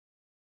qualifies,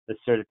 the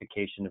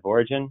certification of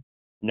origin,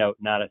 note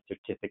not a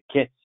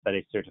certificate, but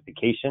a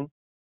certification,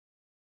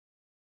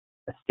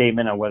 a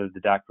statement on whether the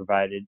doc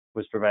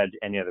was provided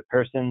to any other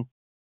persons,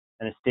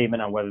 and a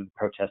statement on whether the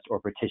protest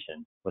or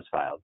petition was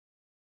filed.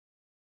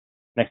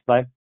 Next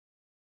slide.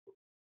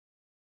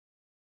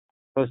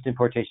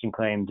 Post-importation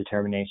claim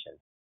determination.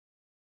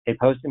 A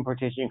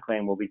post-importation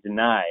claim will be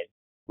denied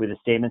with a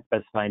statement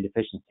specifying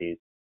deficiencies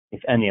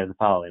if any of the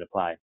following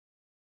apply.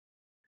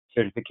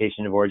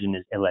 Certification of origin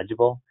is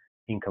illegible,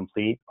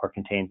 incomplete, or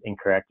contains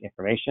incorrect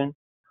information,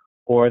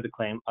 or the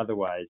claim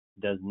otherwise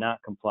does not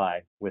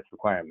comply with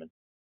requirements.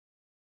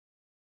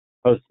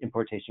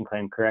 Post-importation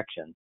claim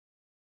corrections.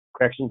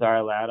 Corrections are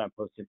allowed on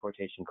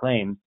post-importation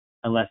claims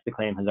unless the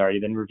claim has already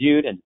been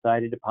reviewed and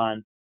decided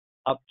upon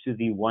up to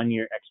the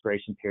 1-year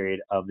expiration period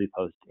of the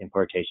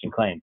post-importation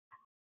claim.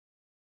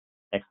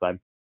 Next slide.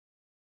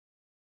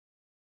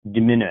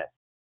 De minimis.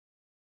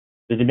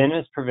 The de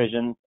minimis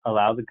provisions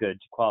allow the good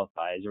to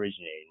qualify as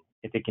originating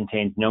if it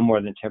contains no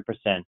more than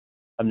 10%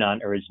 of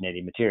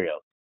non-originating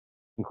materials,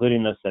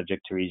 including those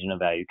subject to regional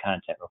value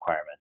content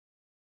requirements.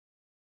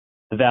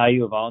 The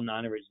value of all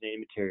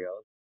non-originating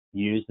materials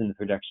used in the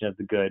production of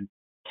the good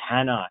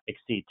cannot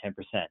exceed 10%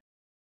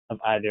 of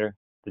either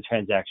the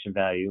transaction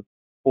value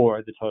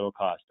or the total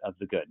cost of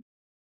the good.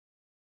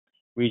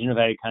 Regional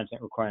value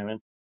content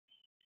requirements.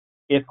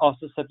 If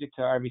also subject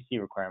to RVC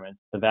requirements,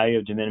 the value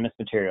of de minimis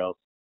materials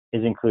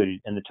is included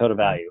in the total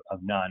value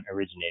of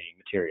non-originating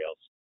materials.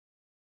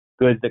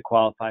 Goods that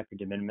qualify for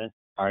de minimis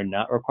are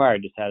not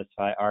required to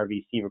satisfy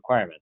RVC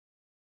requirements,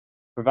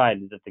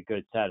 provided that the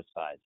good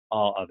satisfies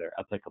all other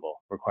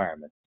applicable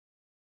requirements.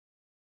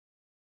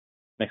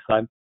 Next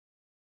slide.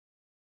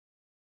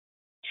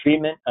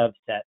 Treatment of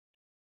sets.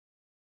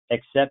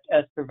 Except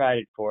as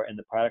provided for in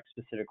the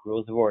product-specific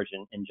rules of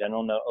origin in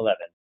General Note 11,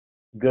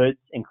 goods,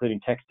 including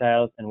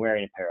textiles and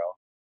wearing apparel,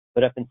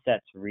 put up in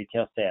sets for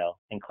retail sale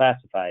and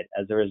classified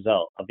as a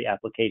result of the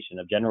application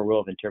of General Rule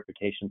of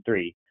Interpretation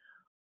 3,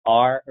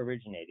 are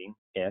originating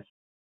if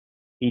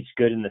each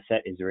good in the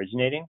set is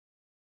originating,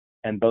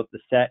 and both the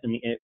set and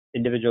the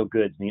individual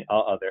goods meet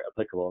all other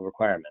applicable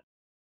requirements.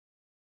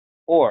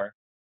 Or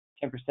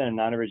 10% of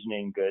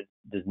non-originating goods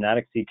does not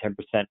exceed 10%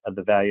 of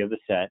the value of the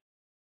set,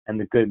 and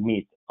the good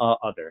meets all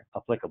other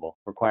applicable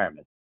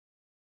requirements.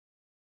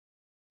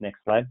 Next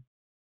slide.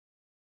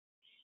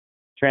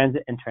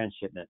 Transit and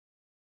transshipment.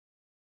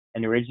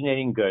 An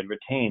originating good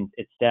retains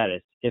its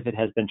status if it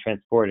has been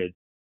transported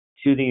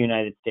to the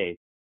United States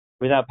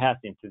without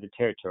passing through the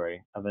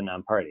territory of a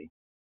non-party.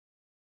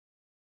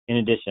 In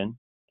addition,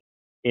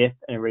 if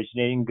an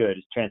originating good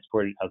is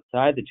transported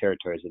outside the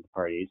territories of the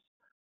parties,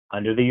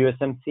 under the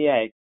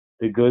USMCA,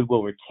 the good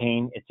will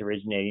retain its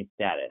originating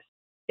status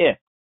if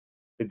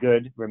the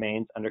good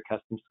remains under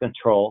customs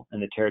control in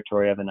the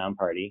territory of a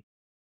non-party,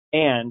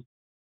 and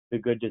the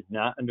good does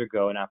not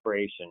undergo an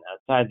operation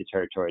outside the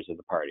territories of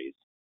the parties,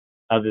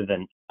 other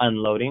than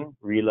unloading,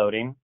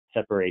 reloading,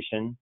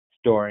 separation,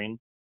 storing,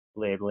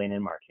 labeling,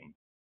 and marking,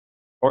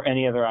 or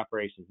any other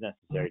operations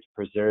necessary to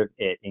preserve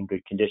it in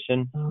good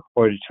condition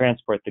or to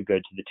transport the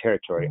good to the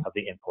territory of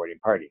the importing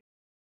party.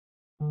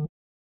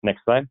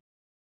 Next slide.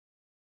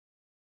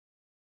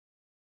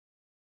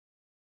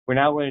 We're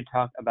now going to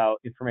talk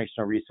about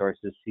informational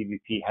resources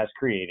CBP has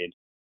created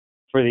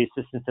for the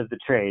assistance of the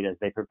trade as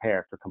they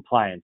prepare for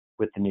compliance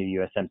with the new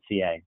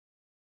USMCA.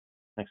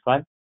 Next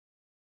slide.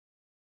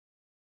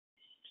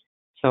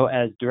 So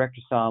as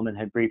Director Solomon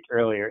had briefed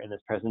earlier in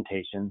this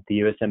presentation, the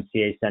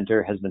USMCA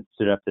Center has been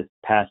stood up this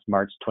past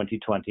March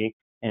 2020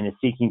 and is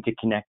seeking to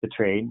connect the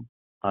trade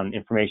on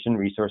information,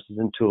 resources,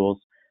 and tools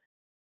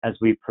as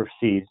we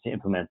proceed to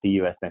implement the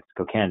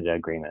US-Mexico-Canada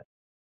Agreement.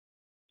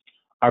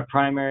 Our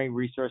primary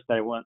resource that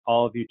I want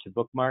all of you to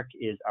bookmark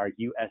is our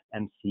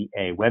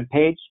USMCA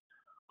webpage.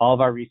 All of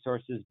our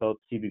resources, both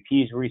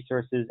CBP's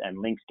resources and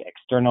links to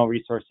external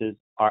resources,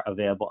 are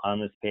available on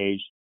this page.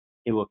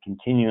 It will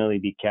continually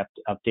be kept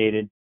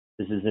updated.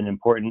 This is an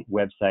important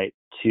website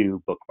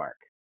to bookmark.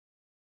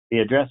 The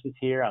address is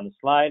here on the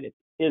slide. It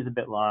is a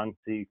bit long,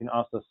 so you can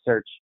also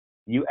search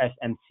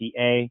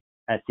USMCA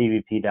at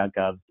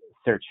cbp.gov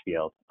search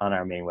field on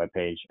our main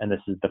webpage, and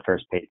this is the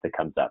first page that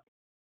comes up.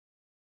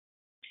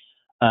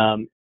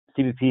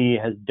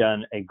 CBP has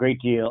done a great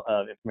deal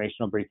of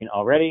informational briefing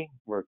already.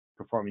 We're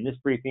performing this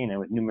briefing and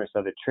with numerous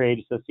other trade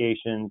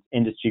associations,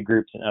 industry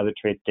groups, and other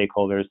trade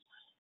stakeholders,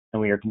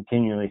 and we are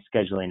continually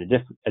scheduling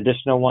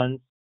additional ones.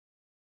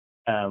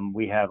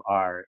 We have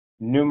our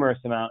numerous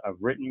amount of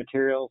written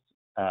materials,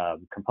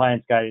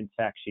 compliance guidance,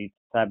 fact sheets,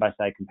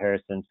 side-by-side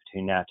comparisons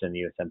between NAFTA and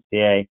the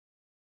USMCA,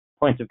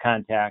 points of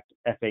contact,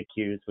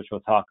 FAQs, which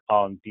we'll talk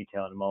all in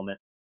detail in a moment.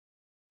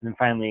 And then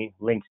finally,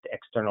 links to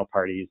external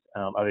parties,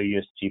 other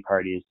USG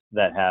parties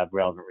that have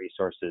relevant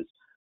resources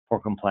for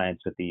compliance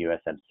with the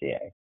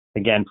USMCA.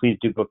 Again, please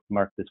do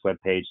bookmark this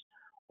webpage,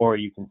 or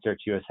you can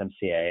search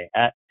USMCA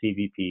at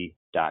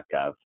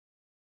cbp.gov.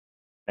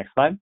 Next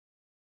slide.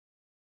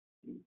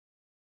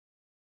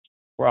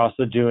 We're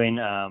also doing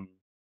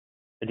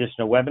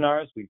additional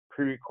webinars. We've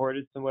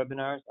pre-recorded some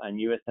webinars on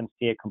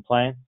USMCA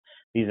compliance.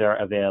 These are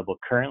available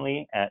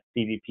currently at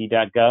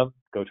cbp.gov.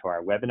 Go to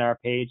our webinar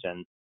page,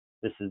 and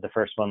this is the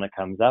first one that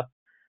comes up.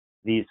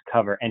 These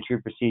cover entry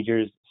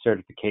procedures,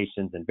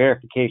 certifications and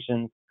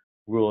verifications,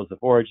 rules of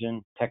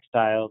origin,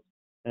 textiles,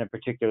 and of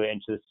particular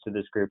interest to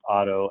this group,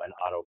 auto and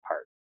auto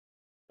parts.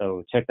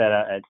 So check that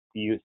out at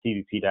the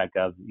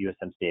cbp.gov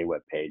USMCA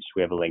webpage.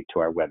 We have a link to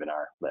our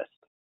webinar list.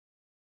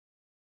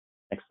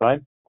 Next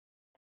slide.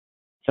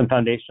 Some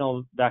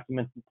foundational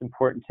documents it's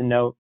important to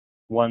note.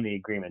 One, the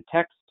agreement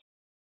text,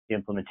 the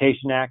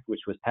Implementation Act,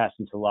 which was passed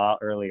into law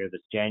earlier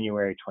this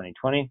January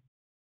 2020.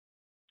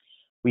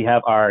 We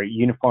have our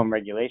uniform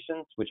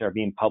regulations, which are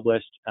being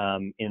published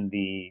in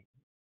the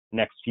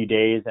next few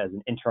days as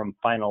an interim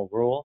final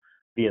rule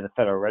via the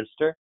Federal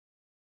Register.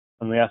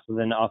 And we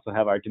also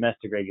have our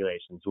domestic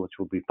regulations, which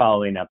will be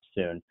following up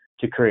soon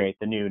to create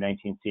the new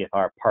 19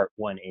 CFR Part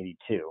 182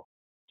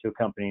 to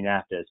accompany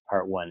NAFTA as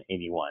Part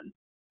 181.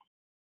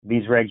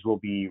 These regs will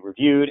be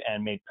reviewed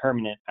and made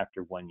permanent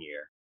after 1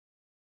 year.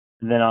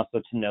 And then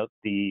also to note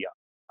the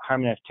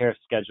Harmonized Tariff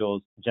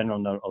Schedules General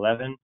Note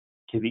 11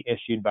 to be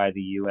issued by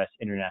the U.S.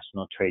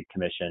 International Trade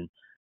Commission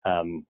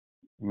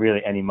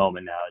really any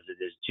moment now, as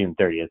it is June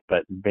 30th,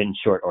 but in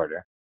short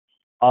order.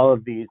 All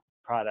of these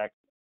products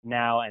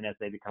now and as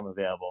they become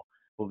available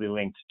will be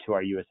linked to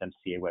our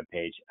USMCA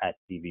webpage at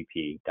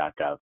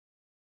cbp.gov.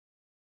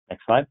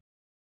 Next slide.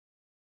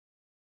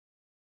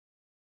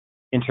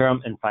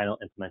 Interim and final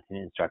implementing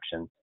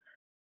instructions.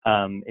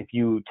 If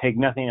you take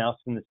nothing else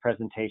from this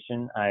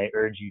presentation, I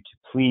urge you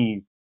to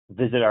please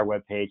visit our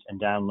webpage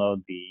and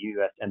download the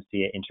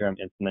USMCA Interim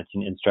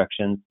Implementing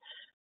Instructions.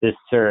 This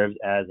serves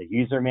as a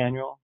user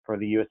manual for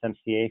the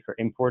USMCA for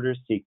importers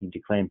seeking to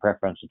claim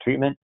preferential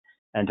treatment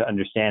and to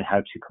understand how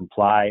to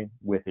comply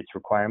with its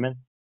requirements.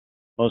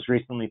 Most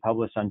recently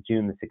published on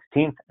June the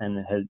 16th,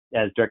 and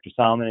as Director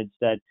Solomon had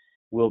said,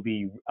 will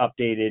be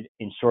updated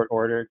in short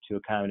order to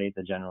accommodate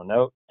the general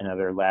note and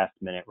other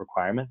last-minute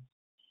requirements.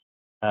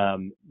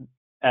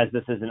 As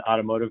this is an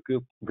automotive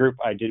group,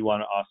 I did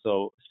want to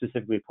also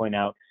specifically point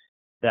out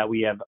that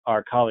we have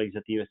our colleagues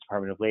at the U.S.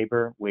 Department of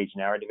Labor, Wage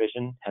and Hour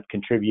Division, have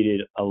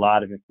contributed a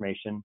lot of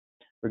information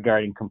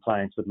regarding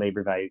compliance with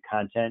labor value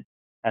content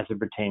as it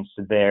pertains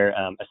to their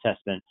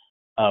assessment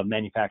of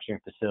manufacturing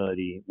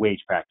facility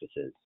wage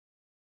practices.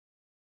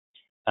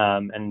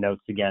 And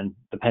notes again,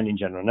 the pending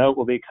general note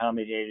will be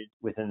accommodated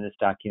within this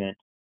document,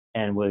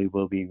 and we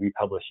will be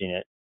republishing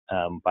it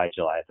by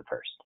July the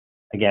 1st.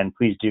 Again,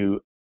 please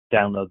do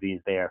download these.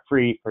 They are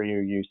free for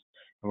your use,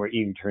 and we're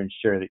eager to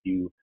ensure that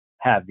you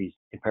have these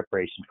in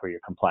preparation for your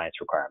compliance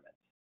requirements.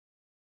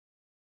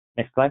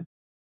 Next slide.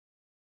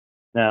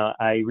 Now,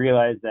 I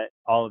realize that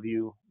all of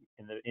you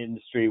in the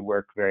industry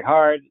work very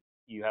hard.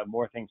 You have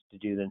more things to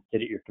do than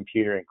sit at your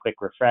computer and click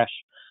refresh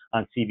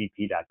on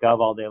cbp.gov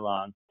all day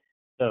long.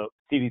 So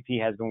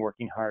CBP has been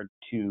working hard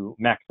to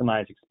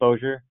maximize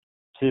exposure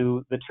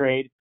to the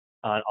trade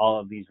on all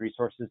of these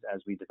resources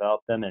as we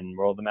develop them and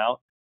roll them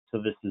out.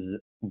 So this is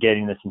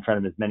getting this in front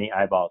of as many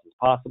eyeballs as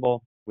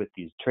possible with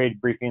these trade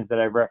briefings that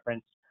I've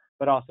referenced,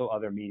 but also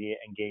other media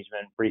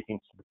engagement, briefings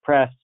to the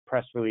press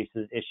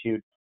releases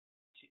issued,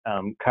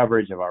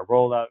 coverage of our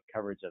rollout,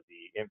 coverage of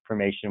the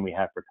information we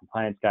have for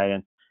compliance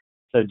guidance.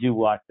 So do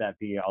watch that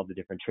via all the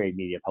different trade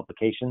media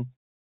publications.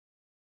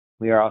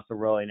 We are also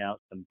rolling out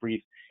some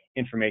brief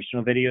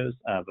informational videos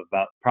of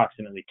about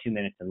approximately 2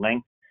 minutes in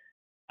length,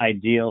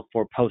 ideal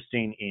for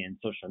posting in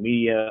social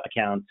media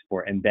accounts,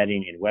 for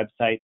embedding in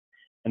websites.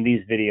 And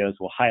these videos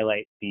will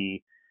highlight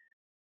the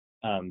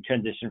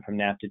transition from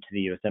NAFTA to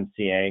the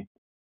USMCA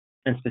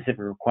and specific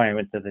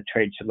requirements that the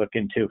trade should look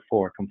into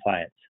for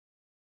compliance.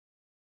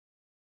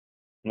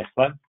 Next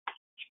slide.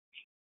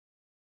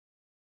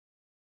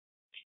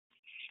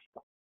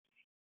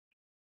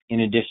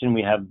 In addition,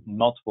 we have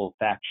multiple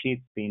fact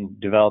sheets being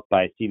developed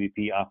by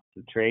CBP Office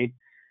of Trade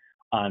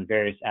on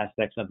various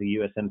aspects of the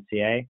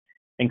USMCA,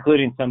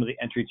 including some of the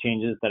entry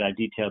changes that I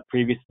detailed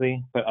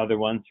previously, but other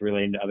ones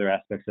relating to other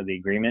aspects of the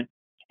agreement,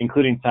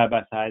 including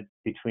side-by-sides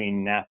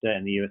between NAFTA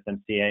and the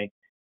USMCA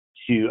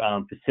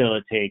to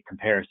facilitate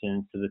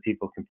comparisons so that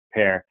people can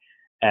compare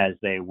as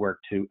they work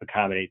to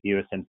accommodate the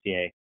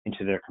USMCA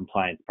into their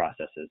compliance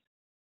processes.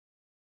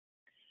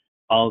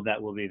 All of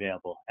that will be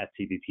available at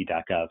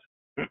cbp.gov.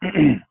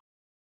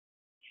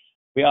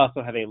 We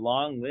also have a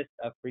long list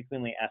of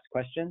frequently asked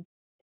questions.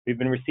 We've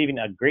been receiving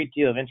a great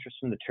deal of interest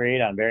from the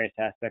trade on various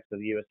aspects of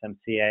the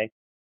USMCA,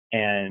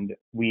 and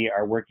we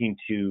are working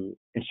to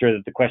ensure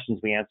that the questions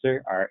we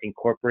answer are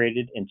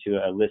incorporated into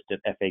a list of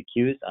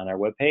FAQs on our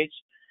webpage.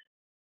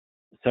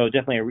 So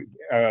definitely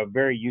a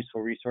very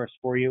useful resource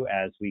for you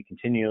as we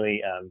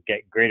continually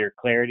get greater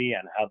clarity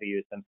on how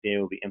the USMCA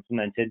will be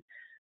implemented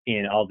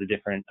in all the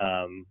different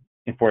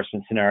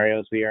enforcement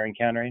scenarios we are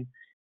encountering.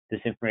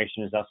 This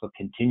information is also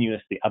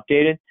continuously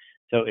updated.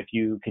 So if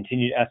you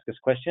continue to ask us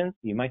questions,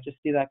 you might just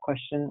see that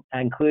question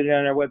included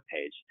on our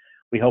webpage.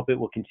 We hope it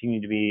will continue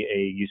to be a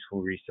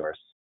useful resource.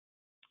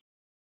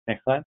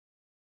 Next slide.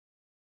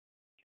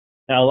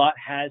 Now, a lot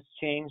has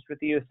changed with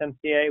the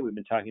USMCA. We've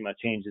been talking about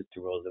changes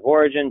to rules of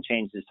origin,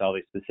 changes to all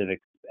these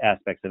specific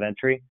aspects of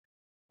entry,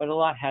 but a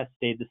lot has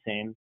stayed the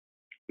same.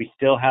 We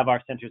still have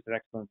our centers of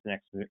excellence and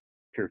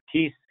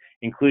expertise,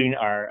 including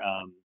our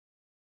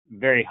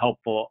very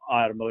helpful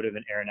automotive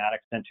and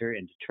aeronautics center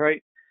in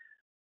Detroit.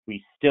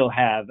 We still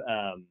have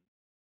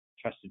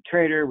trusted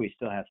trader. We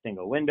still have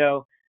single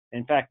window.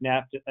 In fact,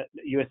 NAFTA,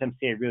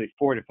 USMCA really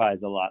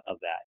fortifies a lot of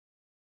that.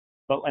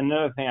 But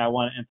another thing I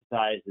want to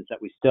emphasize is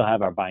that we still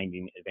have our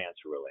binding advance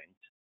rulings.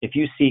 If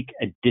you seek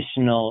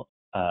additional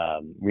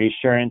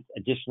reassurance,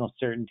 additional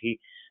certainty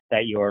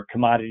that your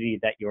commodity,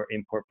 that your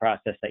import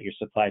process, that your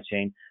supply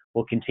chain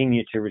will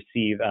continue to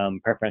receive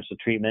preferential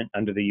treatment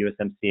under the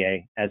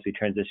USMCA as we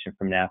transition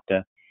from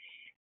NAFTA,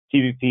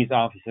 CBP's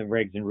Office of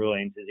Regs and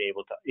Rulings is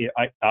able to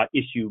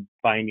issue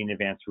binding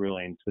advance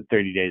rulings with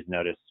 30 days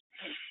notice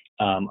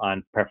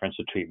on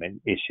preferential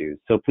treatment issues.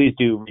 So please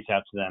do reach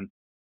out to them,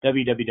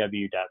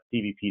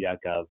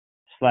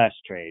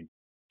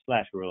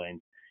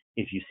 www.cbp.gov/trade/rulings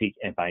if you seek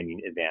a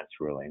binding advance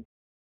ruling.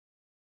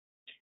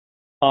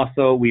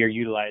 Also, we are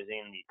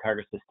utilizing the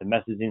cargo system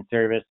messaging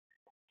service.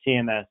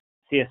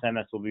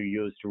 CSMS will be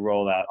used to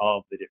roll out all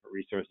of the different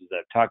resources that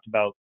I've talked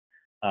about,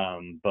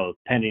 both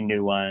pending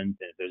new ones,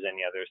 and if there's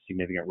any other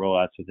significant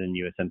rollouts within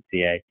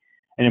USMCA.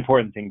 An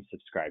important thing to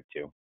subscribe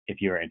to if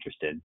you are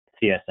interested,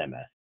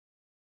 CSMS.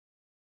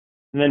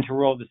 And then to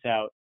roll this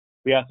out,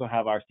 we also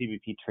have our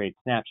CBP Trade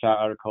Snapshot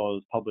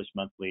articles published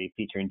monthly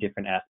featuring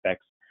different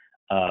aspects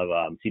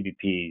of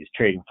CBP's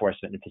trade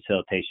enforcement and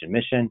facilitation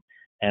mission,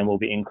 and we'll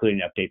be including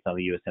updates on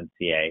the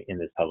USMCA in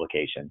this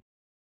publication.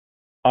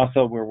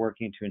 Also, we're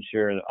working to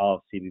ensure that all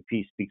of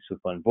CBP speaks with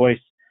one voice,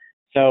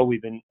 so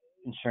we've been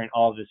ensuring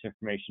all of this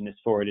information is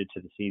forwarded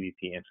to the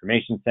CBP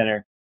Information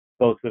Center,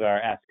 both with our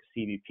Ask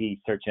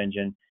CBP search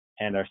engine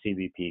and our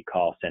CBP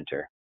call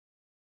center.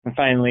 And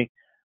finally,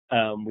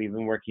 we've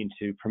been working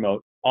to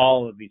promote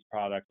all of these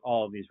products,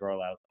 all of these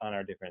rollouts on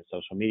our different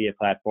social media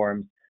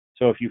platforms.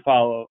 So if you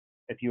are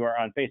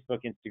on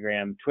Facebook,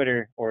 Instagram,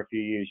 Twitter, or if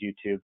you use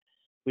YouTube,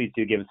 please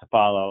do give us a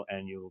follow,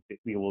 and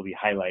we will be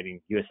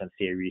highlighting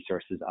USMCA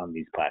resources on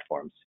these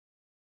platforms.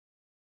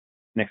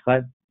 Next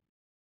slide.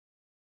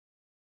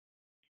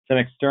 Some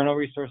external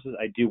resources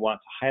I do want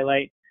to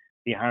highlight: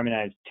 the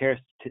Harmonized Tariff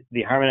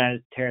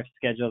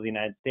Schedule of the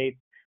United States,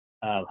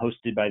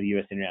 hosted by the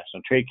U.S.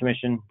 International Trade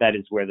Commission. That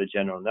is where the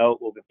general note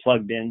will be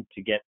plugged in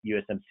to get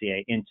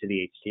USMCA into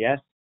the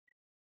HTS.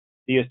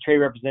 The U.S. Trade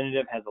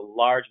Representative has a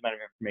large amount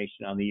of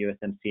information on the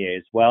USMCA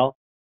as well.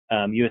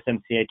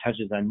 USMCA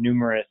touches on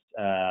numerous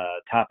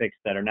topics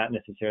that are not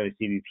necessarily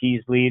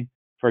CBP's lead,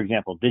 for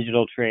example,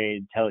 digital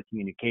trade,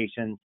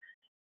 telecommunications,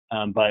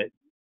 but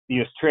the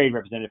U.S. Trade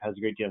Representative has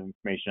a great deal of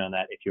information on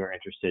that. If you are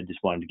interested,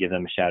 just wanted to give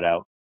them a shout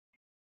out.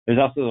 There's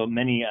also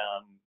many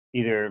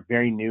either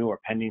very new or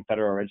pending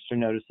Federal Register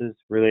notices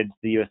related to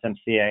the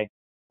USMCA.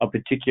 A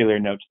particular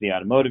note to the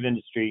automotive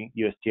industry: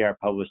 USTR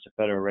published a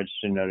Federal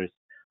Register notice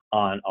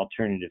on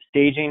alternative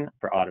staging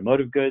for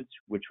automotive goods,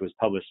 which was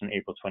published on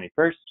April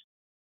 21st.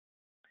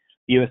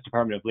 The U.S.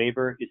 Department of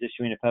Labor is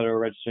issuing a Federal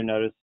Register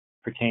notice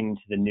pertaining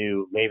to the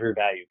new labor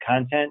value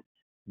content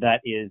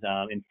that is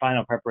in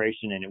final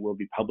preparation, and it will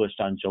be published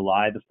on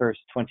July the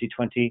 1st,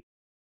 2020.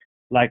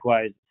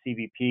 Likewise,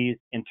 CBP's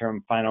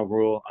interim final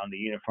rule on the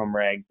uniform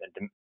regs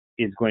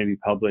is going to be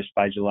published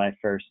by July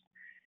 1st,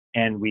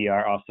 and we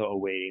are also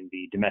awaiting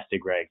the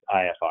domestic regs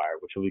IFR,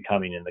 which will be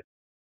coming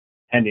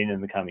pending in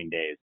the coming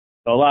days.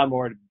 So a lot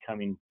more to be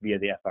coming via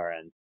the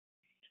FRN.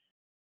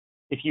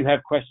 If you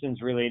have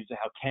questions related to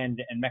how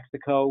Canada and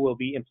Mexico will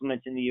be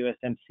implementing the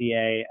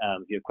USMCA,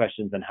 if you have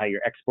questions on how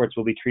your exports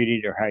will be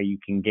treated or how you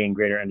can gain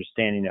greater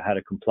understanding of how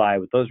to comply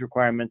with those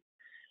requirements,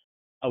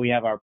 we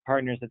have our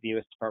partners at the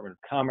U.S. Department of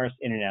Commerce,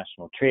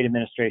 International Trade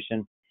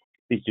Administration.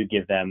 Please do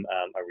give them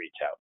a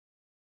reach out.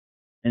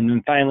 And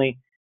then finally,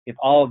 if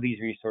all of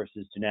these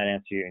resources do not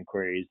answer your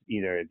inquiries,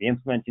 either the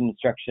implementing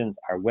instructions,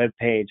 our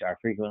webpage, our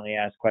frequently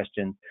asked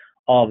questions,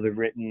 all of the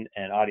written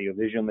and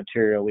audio-visual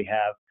material we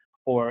have,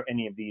 or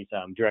any of these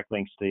direct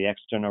links to the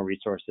external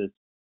resources,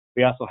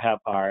 we also have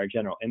our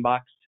general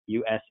inbox,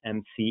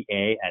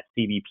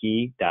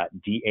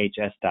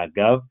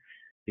 usmca@cbp.dhs.gov.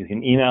 You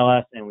can email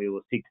us, and we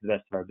will seek to the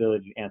best of our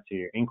ability to answer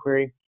your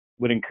inquiry.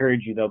 Would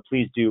encourage you, though,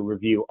 please do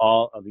review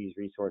all of these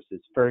resources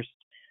first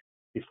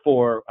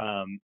before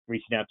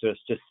reaching out to us,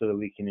 just so that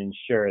we can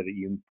ensure that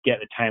you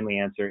get a timely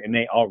answer. It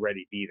may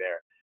already be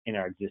there in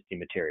our existing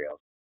materials.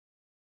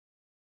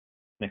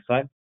 Next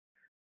slide.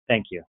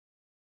 Thank you.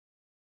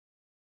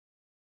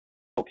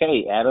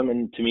 Okay, Adam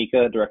and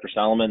T-MEC, Director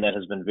Solomon, that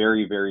has been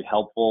very, very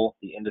helpful.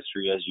 The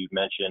industry, as you've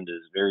mentioned,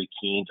 is very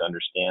keen to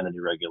understand the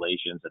new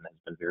regulations and has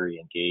been very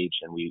engaged.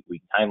 And we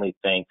kindly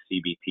thank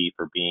CBP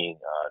for being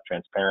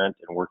transparent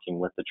and working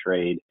with the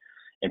trade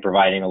and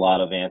providing a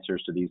lot of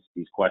answers to these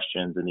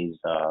questions and these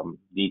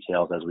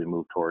details as we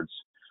move towards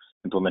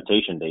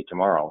implementation date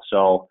tomorrow.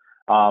 So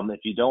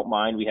if you don't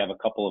mind, we have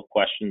a couple of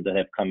questions that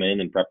have come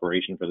in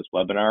preparation for this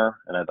webinar,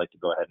 and I'd like to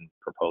go ahead and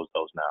propose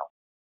those now.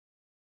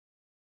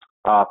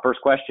 First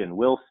question,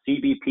 will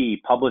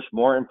CBP publish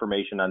more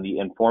information on the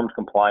Informed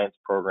Compliance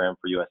Program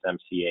for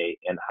USMCA,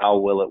 and how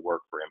will it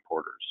work for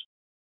importers?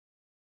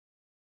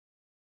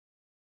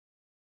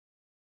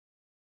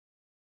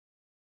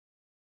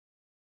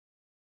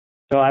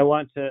 So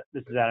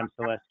this is Adam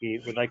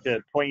Selesky, would like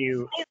to point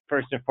you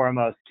first and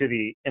foremost to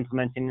the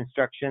implementing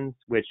instructions,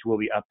 which will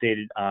be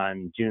updated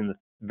on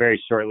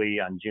very shortly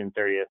on June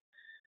 30th,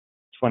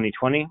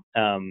 2020.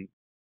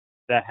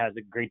 That has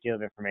a great deal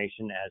of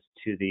information as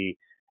to the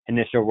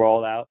initial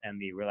rollout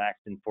and the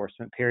relaxed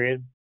enforcement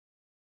period.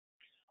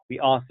 We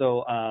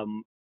also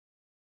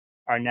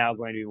are now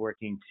going to be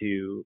working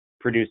to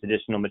produce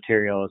additional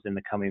materials in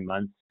the coming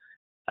months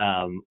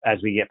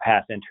as we get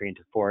past entry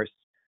into force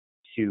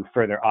to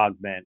further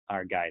augment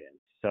our guidance.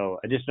 So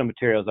additional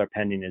materials are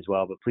pending as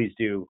well, but please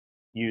do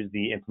use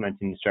the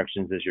implementing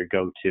instructions as your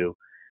go-to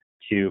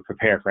to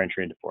prepare for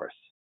entry into force.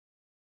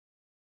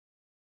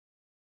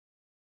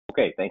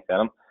 Okay, thanks,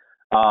 Adam.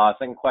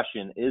 Second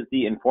question, is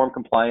the informed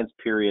compliance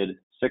period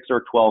 6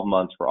 or 12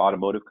 months for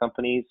automotive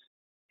companies?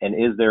 And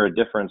is there a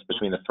difference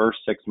between the first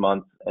 6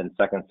 months and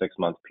second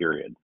 6-month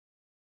period?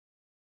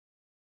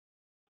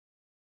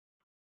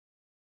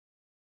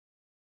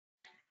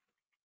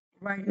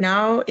 Right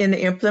now, in the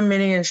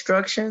implementing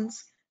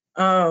instructions,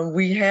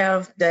 we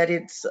have that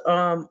it's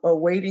a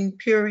waiting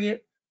period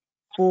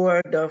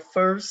for the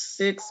first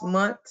 6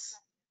 months,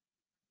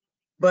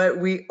 but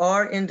we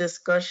are in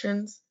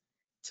discussions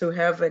to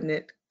have an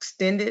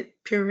extended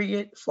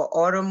period for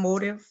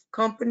automotive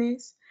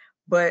companies.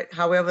 But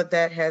however,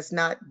 that has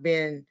not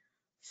been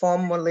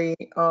formally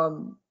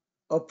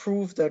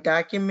approved or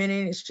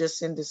documented. It's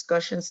just in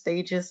discussion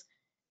stages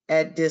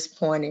at this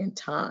point in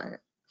time.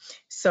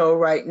 So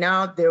right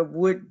now, there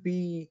would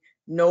be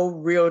no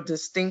real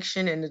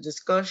distinction in the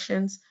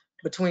discussions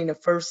between the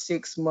first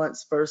 6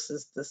 months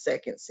versus the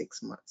second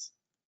 6 months.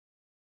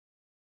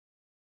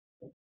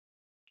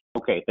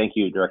 Okay, thank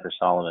you, Director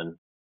Solomon.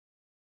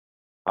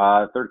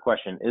 Third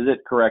question, is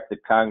it correct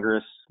that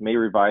Congress may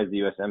revise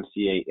the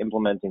USMCA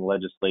implementing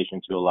legislation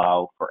to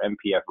allow for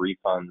MPF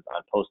refunds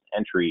on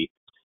post-entry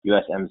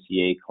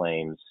USMCA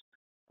claims?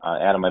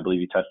 Adam, I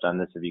believe you touched on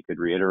this, if you could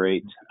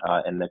reiterate.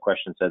 And the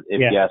question says, if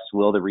yes,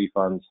 will the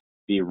refunds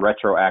be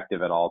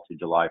retroactive at all to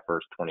July 1st,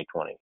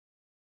 2020?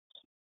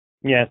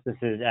 Yes, this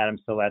is Adam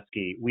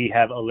Selesky. We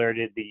have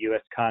alerted the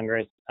U.S.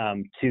 Congress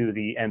to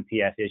the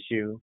MPF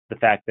issue, the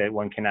fact that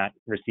one cannot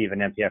receive an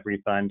MPF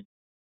refund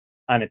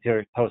on a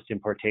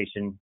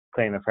post-importation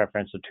claim of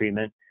preferential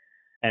treatment.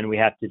 And we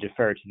have to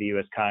defer to the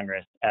U.S.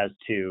 Congress as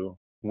to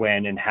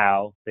when and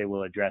how they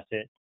will address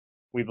it.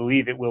 We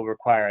believe it will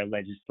require a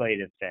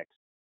legislative fix.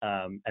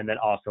 And then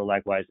also,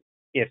 likewise,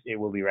 if it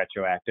will be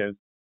retroactive,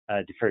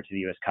 defer to the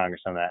U.S.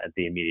 Congress on that at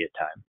the immediate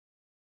time.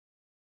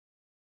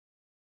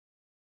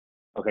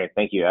 Okay,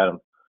 thank you, Adam.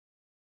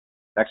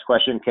 Next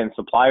question, can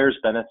suppliers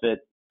benefit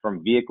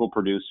from vehicle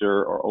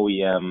producer or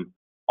OEM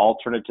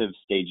alternative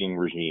staging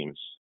regimes?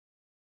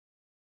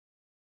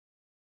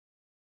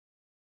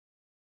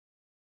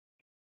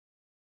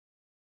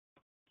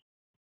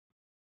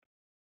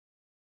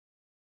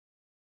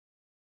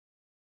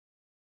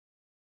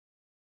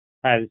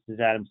 Hi, this is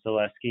Adam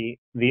Selesky.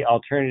 The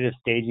alternative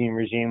staging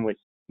regime, which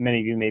many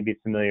of you may be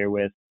familiar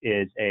with,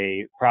 is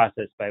a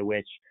process by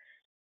which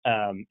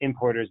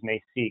importers may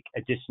seek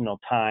additional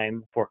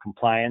time for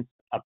compliance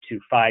up to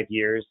 5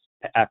 years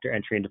after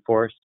entry into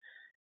force.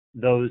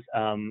 Those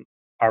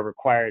are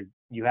required.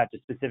 You have to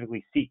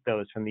specifically seek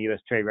those from the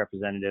U.S. Trade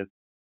Representative.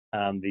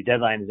 The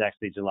deadline is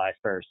actually July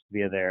 1st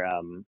via their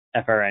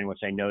FRN, which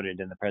I noted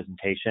in the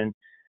presentation.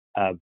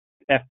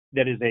 That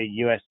is a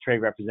U.S. Trade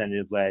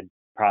Representative-led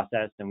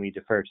process, and we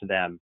defer to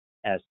them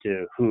as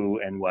to who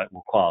and what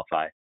will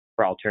qualify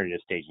for alternative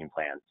staging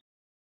plans.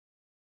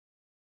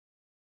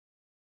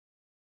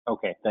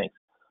 Okay, thanks.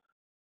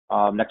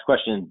 Next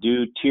question,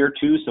 do Tier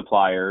 2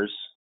 suppliers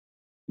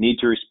need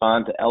to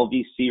respond to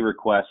LVC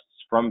requests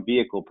from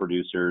vehicle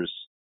producers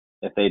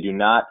if they do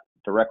not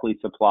directly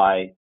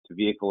supply to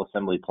vehicle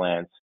assembly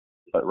plants,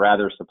 but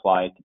rather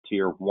supply to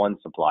Tier 1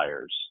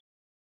 suppliers?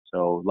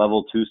 So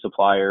Level 2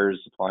 suppliers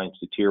supplying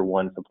to Tier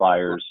 1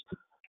 suppliers,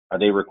 are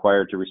they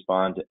required to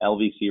respond to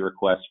LVC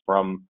requests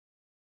from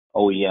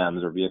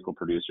OEMs or vehicle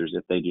producers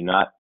if they do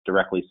not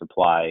directly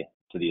supply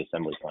to the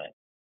assembly plant?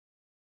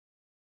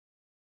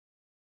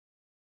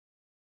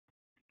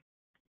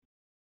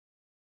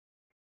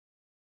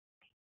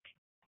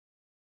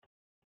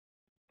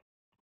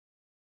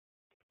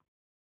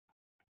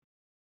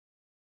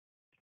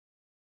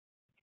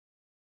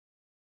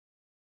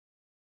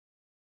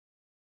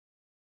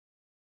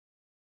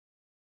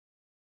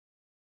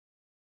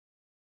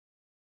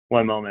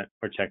 One moment,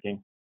 we're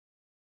checking.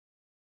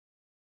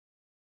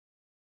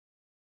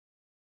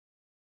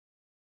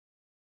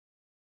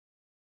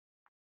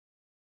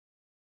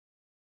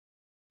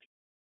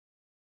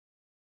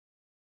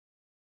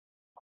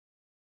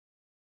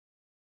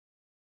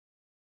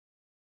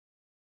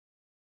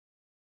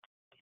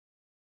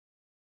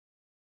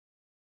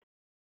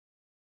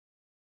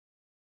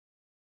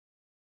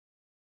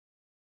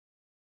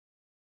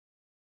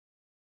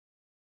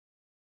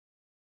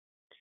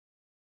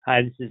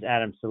 Hi, this is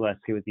Adam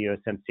Selesky with the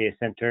USMCA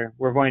Center.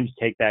 We're going to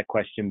take that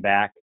question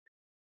back.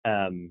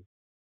 A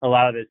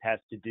lot of this has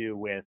to do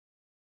with,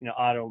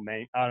 auto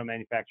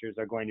manufacturers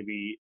are going to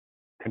be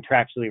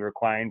contractually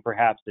requiring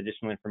perhaps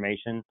additional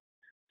information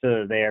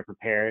so that they are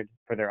prepared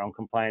for their own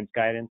compliance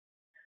guidance.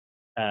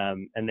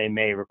 And they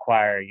may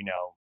require,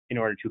 in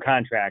order to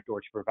contract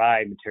or to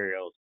provide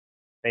materials,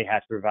 they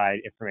have to provide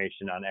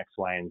information on X,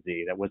 Y, and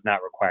Z that was not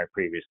required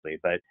previously.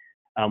 But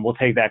we'll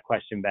take that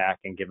question back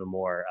and give a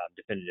more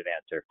definitive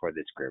answer for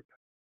this group.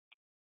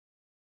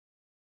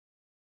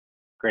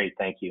 Great,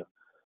 thank you.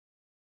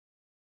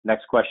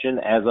 Next question,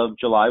 as of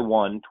July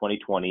 1,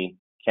 2020,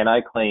 can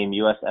I claim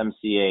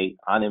USMCA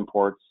on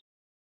imports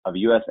of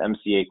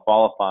USMCA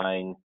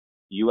qualifying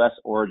U.S.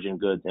 origin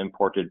goods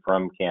imported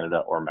from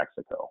Canada or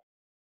Mexico?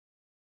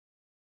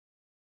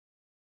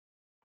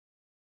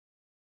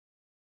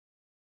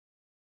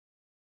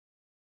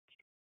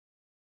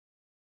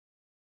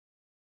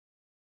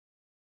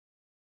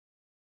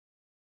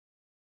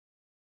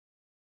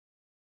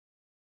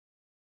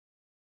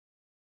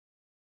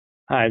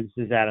 Hi, this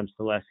is Adam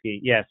Selesky.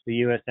 Yes,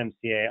 the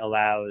USMCA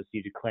allows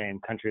you to claim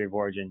country of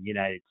origin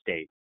United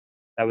States.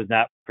 That was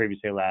not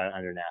previously allowed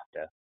under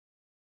NAFTA.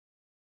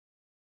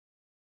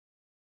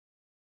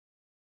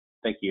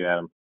 Thank you,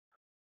 Adam.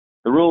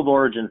 The rule of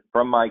origin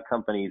for my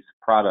company's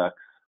products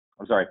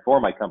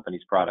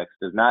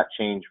does not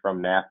change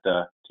from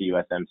NAFTA to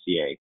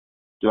USMCA.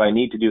 Do I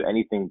need to do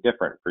anything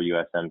different for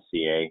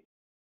USMCA?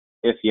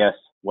 If yes,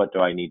 what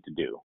do I need to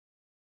do?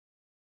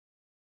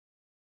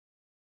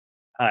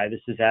 Hi,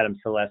 this is Adam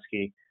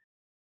Selesky.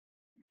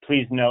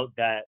 Please note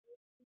that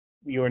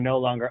you are no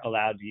longer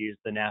allowed to use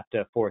the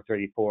NAFTA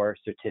 434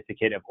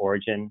 certificate of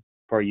origin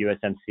for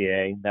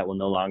USMCA. That will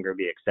no longer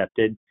be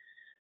accepted.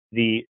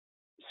 The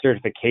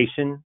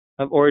certification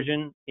of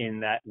origin, in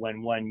that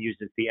when one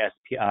uses the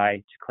SPI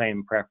to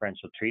claim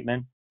preferential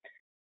treatment,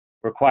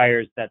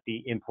 requires that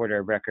the importer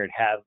of record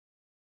have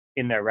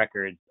in their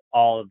records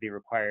all of the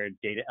required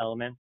data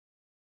elements,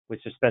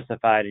 which are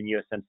specified in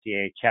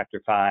USMCA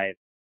Chapter 5,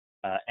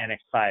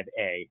 Annex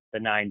 5A, the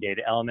 9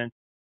 data elements.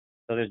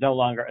 So there's no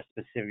longer a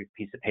specific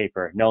piece of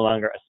paper, no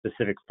longer a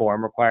specific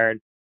form required,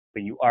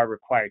 but you are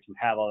required to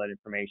have all that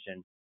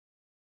information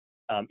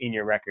in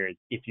your records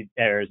if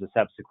there is a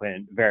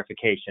subsequent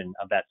verification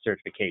of that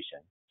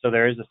certification. So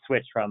there is a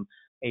switch from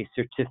a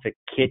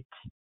certificate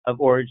of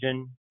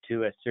origin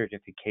to a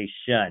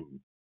certification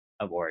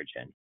of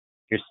origin.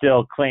 You're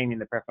still claiming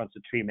the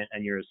preferential treatment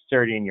and you're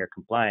asserting your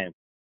compliance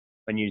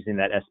when using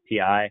that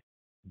SPI,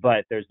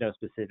 but there's no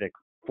specific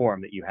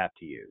form that you have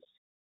to use.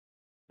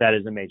 That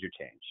is a major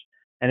change.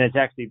 And it's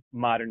actually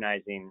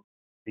modernizing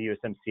the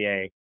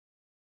USMCA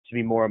to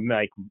be more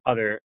like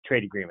other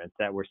trade agreements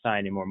that were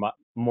signed in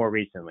more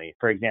recently.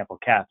 For example,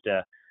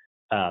 CAFTA,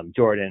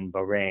 Jordan,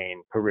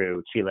 Bahrain,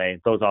 Peru, Chile,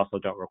 those also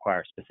don't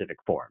require specific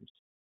forms.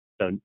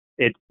 So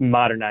it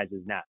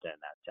modernizes NAFTA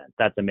in that sense.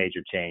 That's a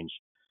major change.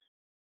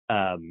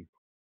 And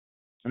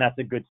that's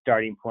a good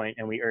starting point.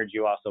 And we urge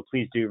you also,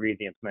 please do read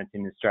the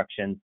implementing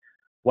instructions.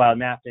 While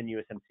NAFTA and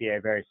USMCA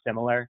are very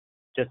similar,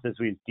 just as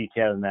we've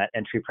detailed in that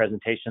entry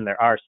presentation,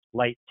 there are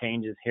slight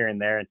changes here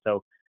and there. And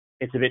so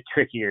it's a bit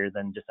trickier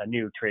than just a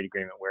new trade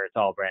agreement where it's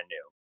all brand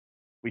new.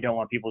 We don't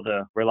want people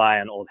to rely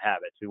on old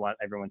habits. We want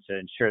everyone to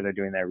ensure they're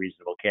doing their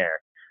reasonable care.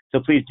 So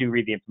please do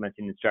read the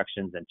implementing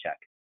instructions and check.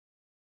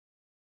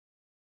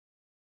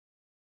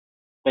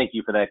 Thank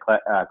you for that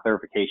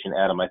clarification,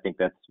 Adam. I think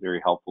that's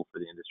very helpful for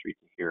the industry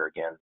to hear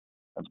again.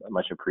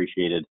 Much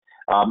appreciated.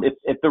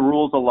 If the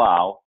rules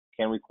allow,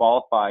 can we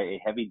qualify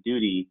a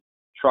heavy-duty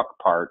truck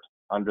part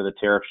under the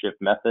tariff shift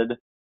method,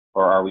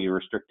 or are we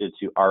restricted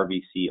to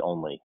RVC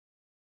only?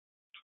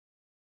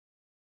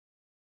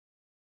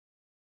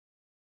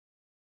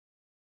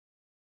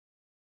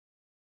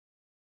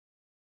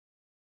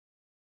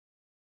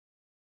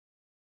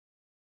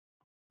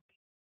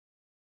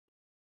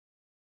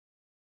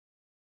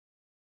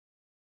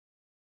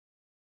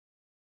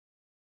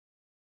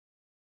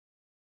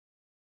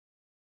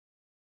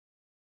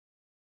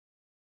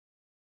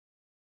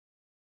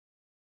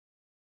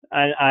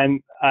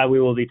 We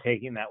will be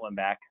taking that one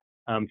back.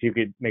 If you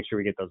could make sure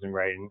we get those in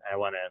writing. I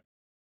want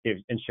to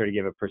ensure to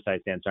give a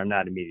precise answer. I'm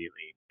not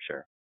immediately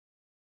sure.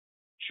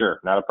 Sure,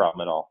 not a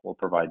problem at all. We'll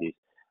provide these.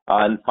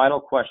 And final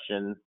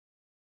question,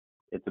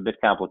 it's a bit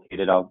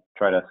complicated. I'll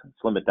try to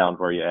slim it down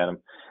for you, Adam.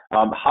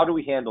 How do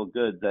we handle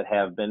goods that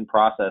have been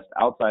processed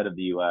outside of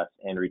the U.S.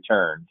 and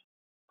returned?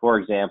 For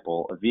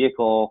example, a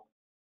vehicle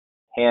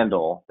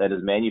handle that is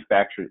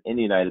manufactured in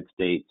the United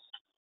States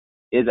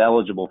is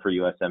eligible for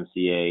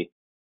USMCA,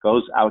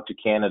 goes out to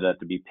Canada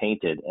to be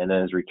painted, and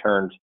then is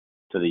returned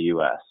to the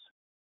U.S.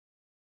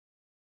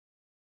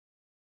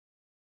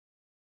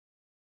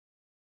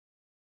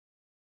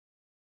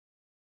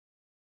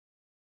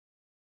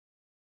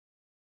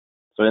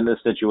 So in this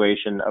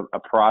situation, a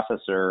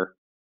processor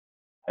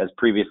has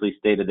previously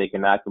stated they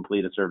cannot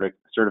complete a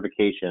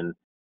certification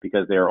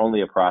because they are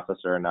only a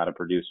processor and not a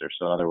producer.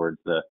 So in other words,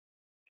 the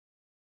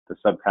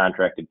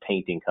subcontracted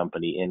painting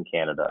company in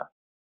Canada.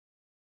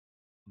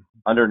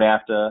 Under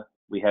NAFTA,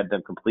 we had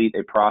them complete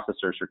a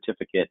processor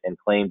certificate and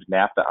claimed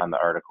NAFTA on the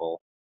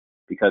article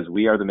because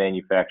we are the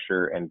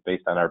manufacturer and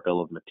based on our bill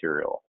of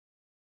material.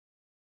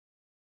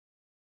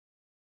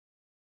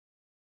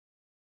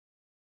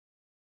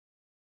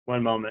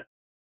 One moment.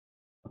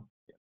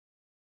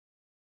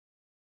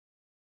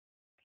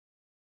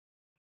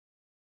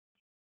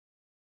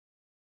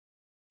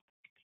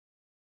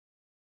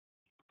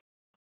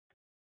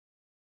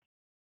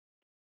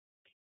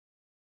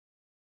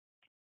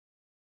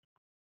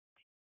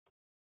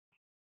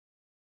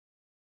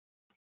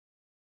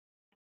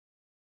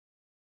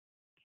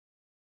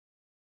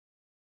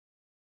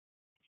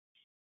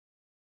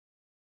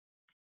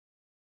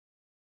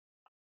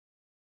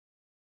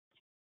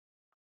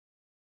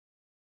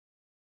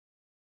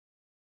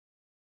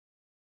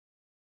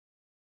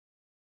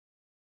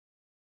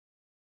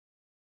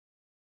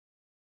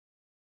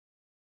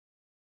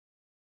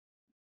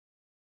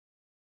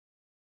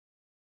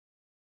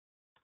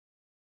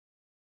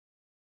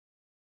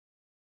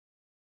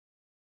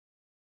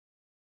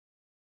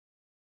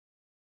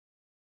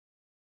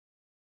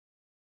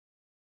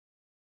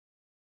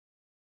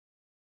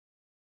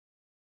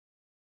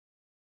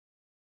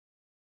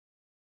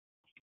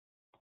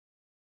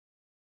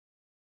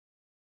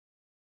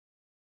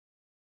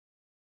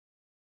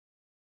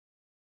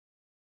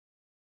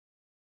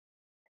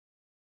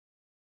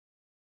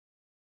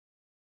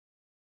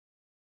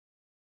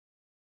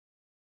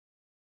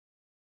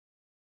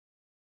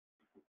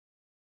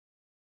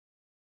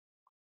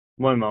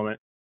 One moment.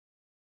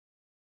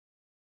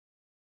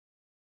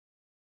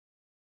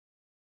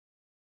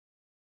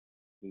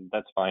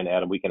 That's fine,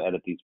 Adam. We can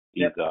edit these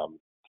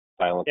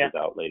silences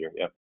out later.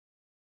 Yep.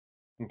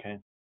 Okay.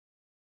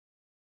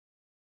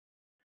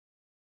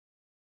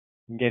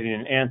 I'm getting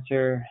an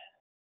answer.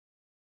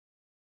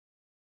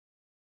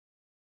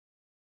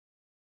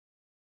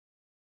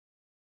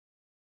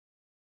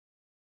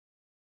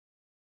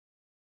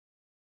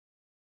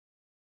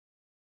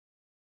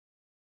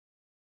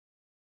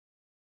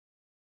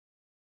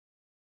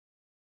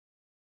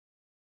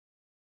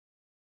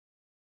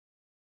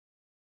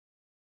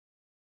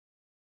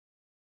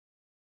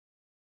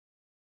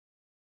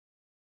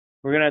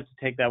 We're gonna have to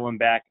take that one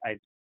back.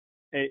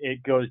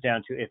 It goes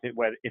down to if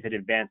it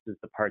advances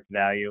the part's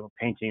value.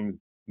 Painting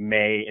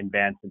may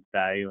advance its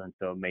value, and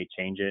so it may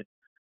change it.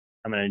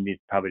 I'm gonna need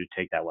probably to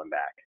take that one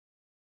back.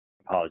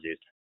 Apologies.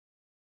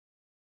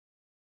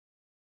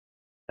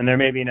 And there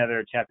may be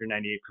another Chapter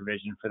 98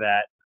 provision for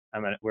that.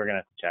 We're gonna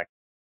have to check.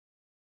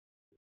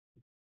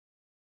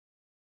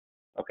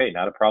 Okay,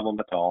 not a problem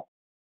at all.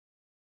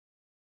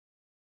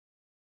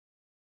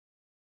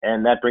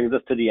 And that brings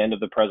us to the end of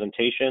the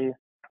presentation.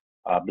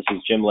 This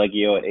is Jim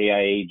Leggio at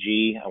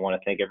AIAG. I want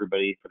to thank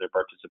everybody for their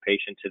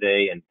participation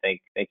today, and thank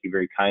you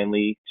very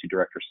kindly to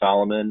Director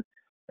Solomon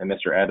and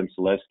Mr. Adam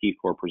Selewski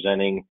for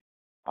presenting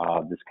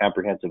this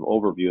comprehensive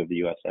overview of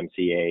the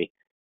USMCA.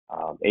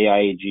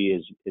 AIAG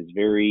is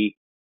very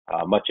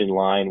much in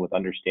line with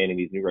understanding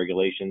these new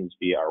regulations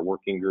via our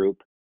working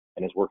group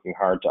and is working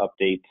hard to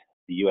update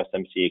the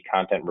USMCA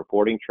content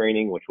reporting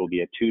training, which will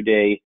be a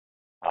 2-day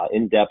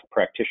in-depth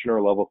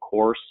practitioner level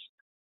course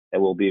that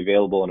will be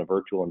available in a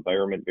virtual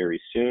environment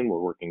very soon. We're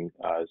working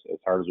as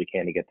hard as we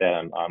can to get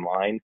that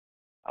online.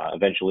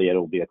 Eventually, it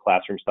will be a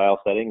classroom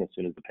style setting as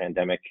soon as the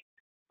pandemic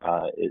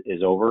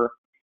is over.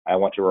 I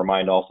want to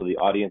remind also the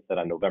audience that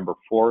on November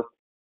 4th,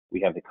 we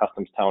have the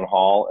Customs Town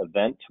Hall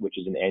event, which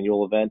is an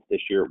annual event.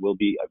 This year it will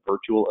be a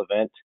virtual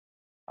event.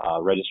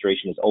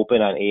 Registration is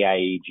open on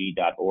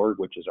AIAG.org,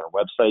 which is our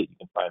website. You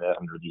can find that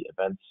under the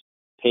events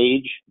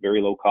page.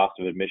 Very low cost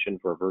of admission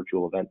for a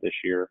virtual event this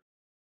year.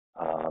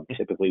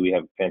 Typically, we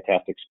have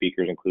fantastic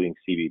speakers, including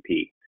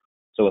CBP.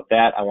 So with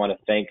that, I want to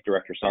thank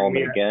Director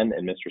Solomon again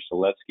and Mr.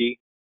 Selewski.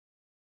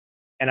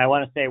 And I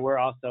want to say we're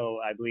also,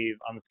 I believe,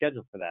 on the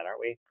schedule for that, aren't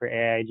we? For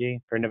AIG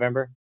for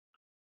November?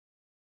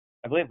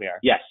 I believe we are.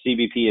 Yes,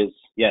 CBP is.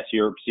 Yes,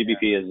 your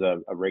CBP is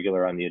a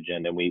regular on the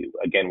agenda. And we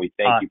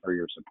thank you for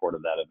your support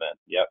of that event.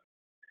 Yep.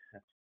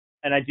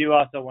 And I do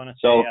also want to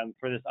say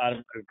for this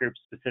automotive group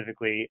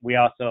specifically, we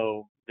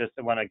also just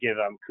want to give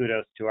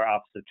kudos to our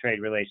Office of Trade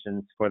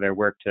Relations for their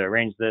work to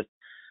arrange this.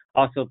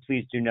 Also,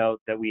 please do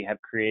note that we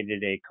have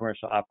created a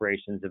Commercial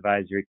Operations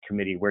Advisory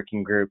Committee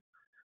working group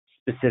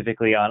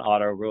specifically on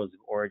auto rules of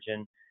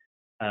origin.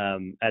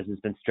 As has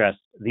been stressed,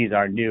 these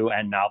are new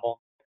and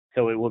novel.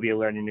 So it will be a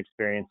learning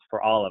experience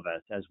for all of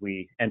us as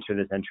we enter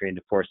this entry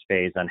into force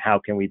phase on how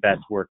can we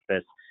best work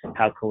this,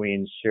 how can we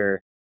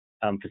ensure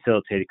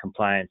facilitated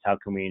compliance, how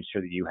can we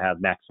ensure that you have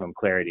maximum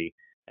clarity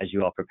as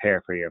you all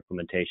prepare for your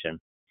implementation.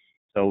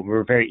 So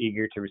we're very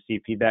eager to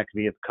receive feedback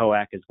via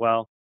COAC as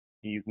well.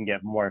 You can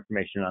get more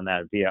information on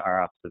that via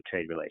our Office of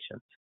Trade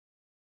Relations.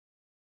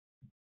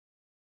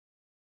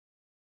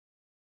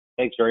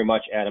 Thanks very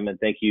much, Adam, and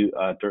thank you,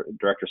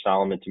 Director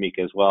Solomon,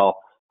 T-MEC as well.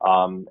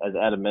 As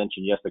Adam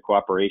mentioned, yes, the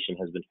cooperation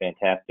has been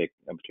fantastic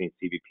between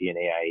CBP and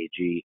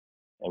AIAG,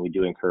 and we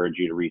do encourage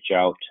you to reach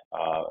out.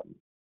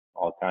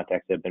 All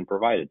contacts have been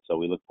provided, so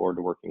we look forward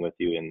to working with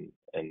you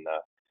in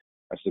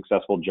a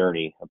successful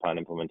journey upon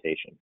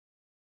implementation.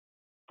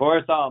 For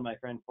us all, my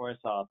friend, for us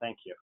all. Thank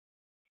you.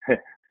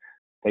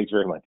 Thanks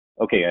very much.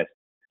 Okay, guys.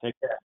 Take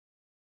care.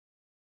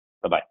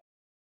 Bye-bye.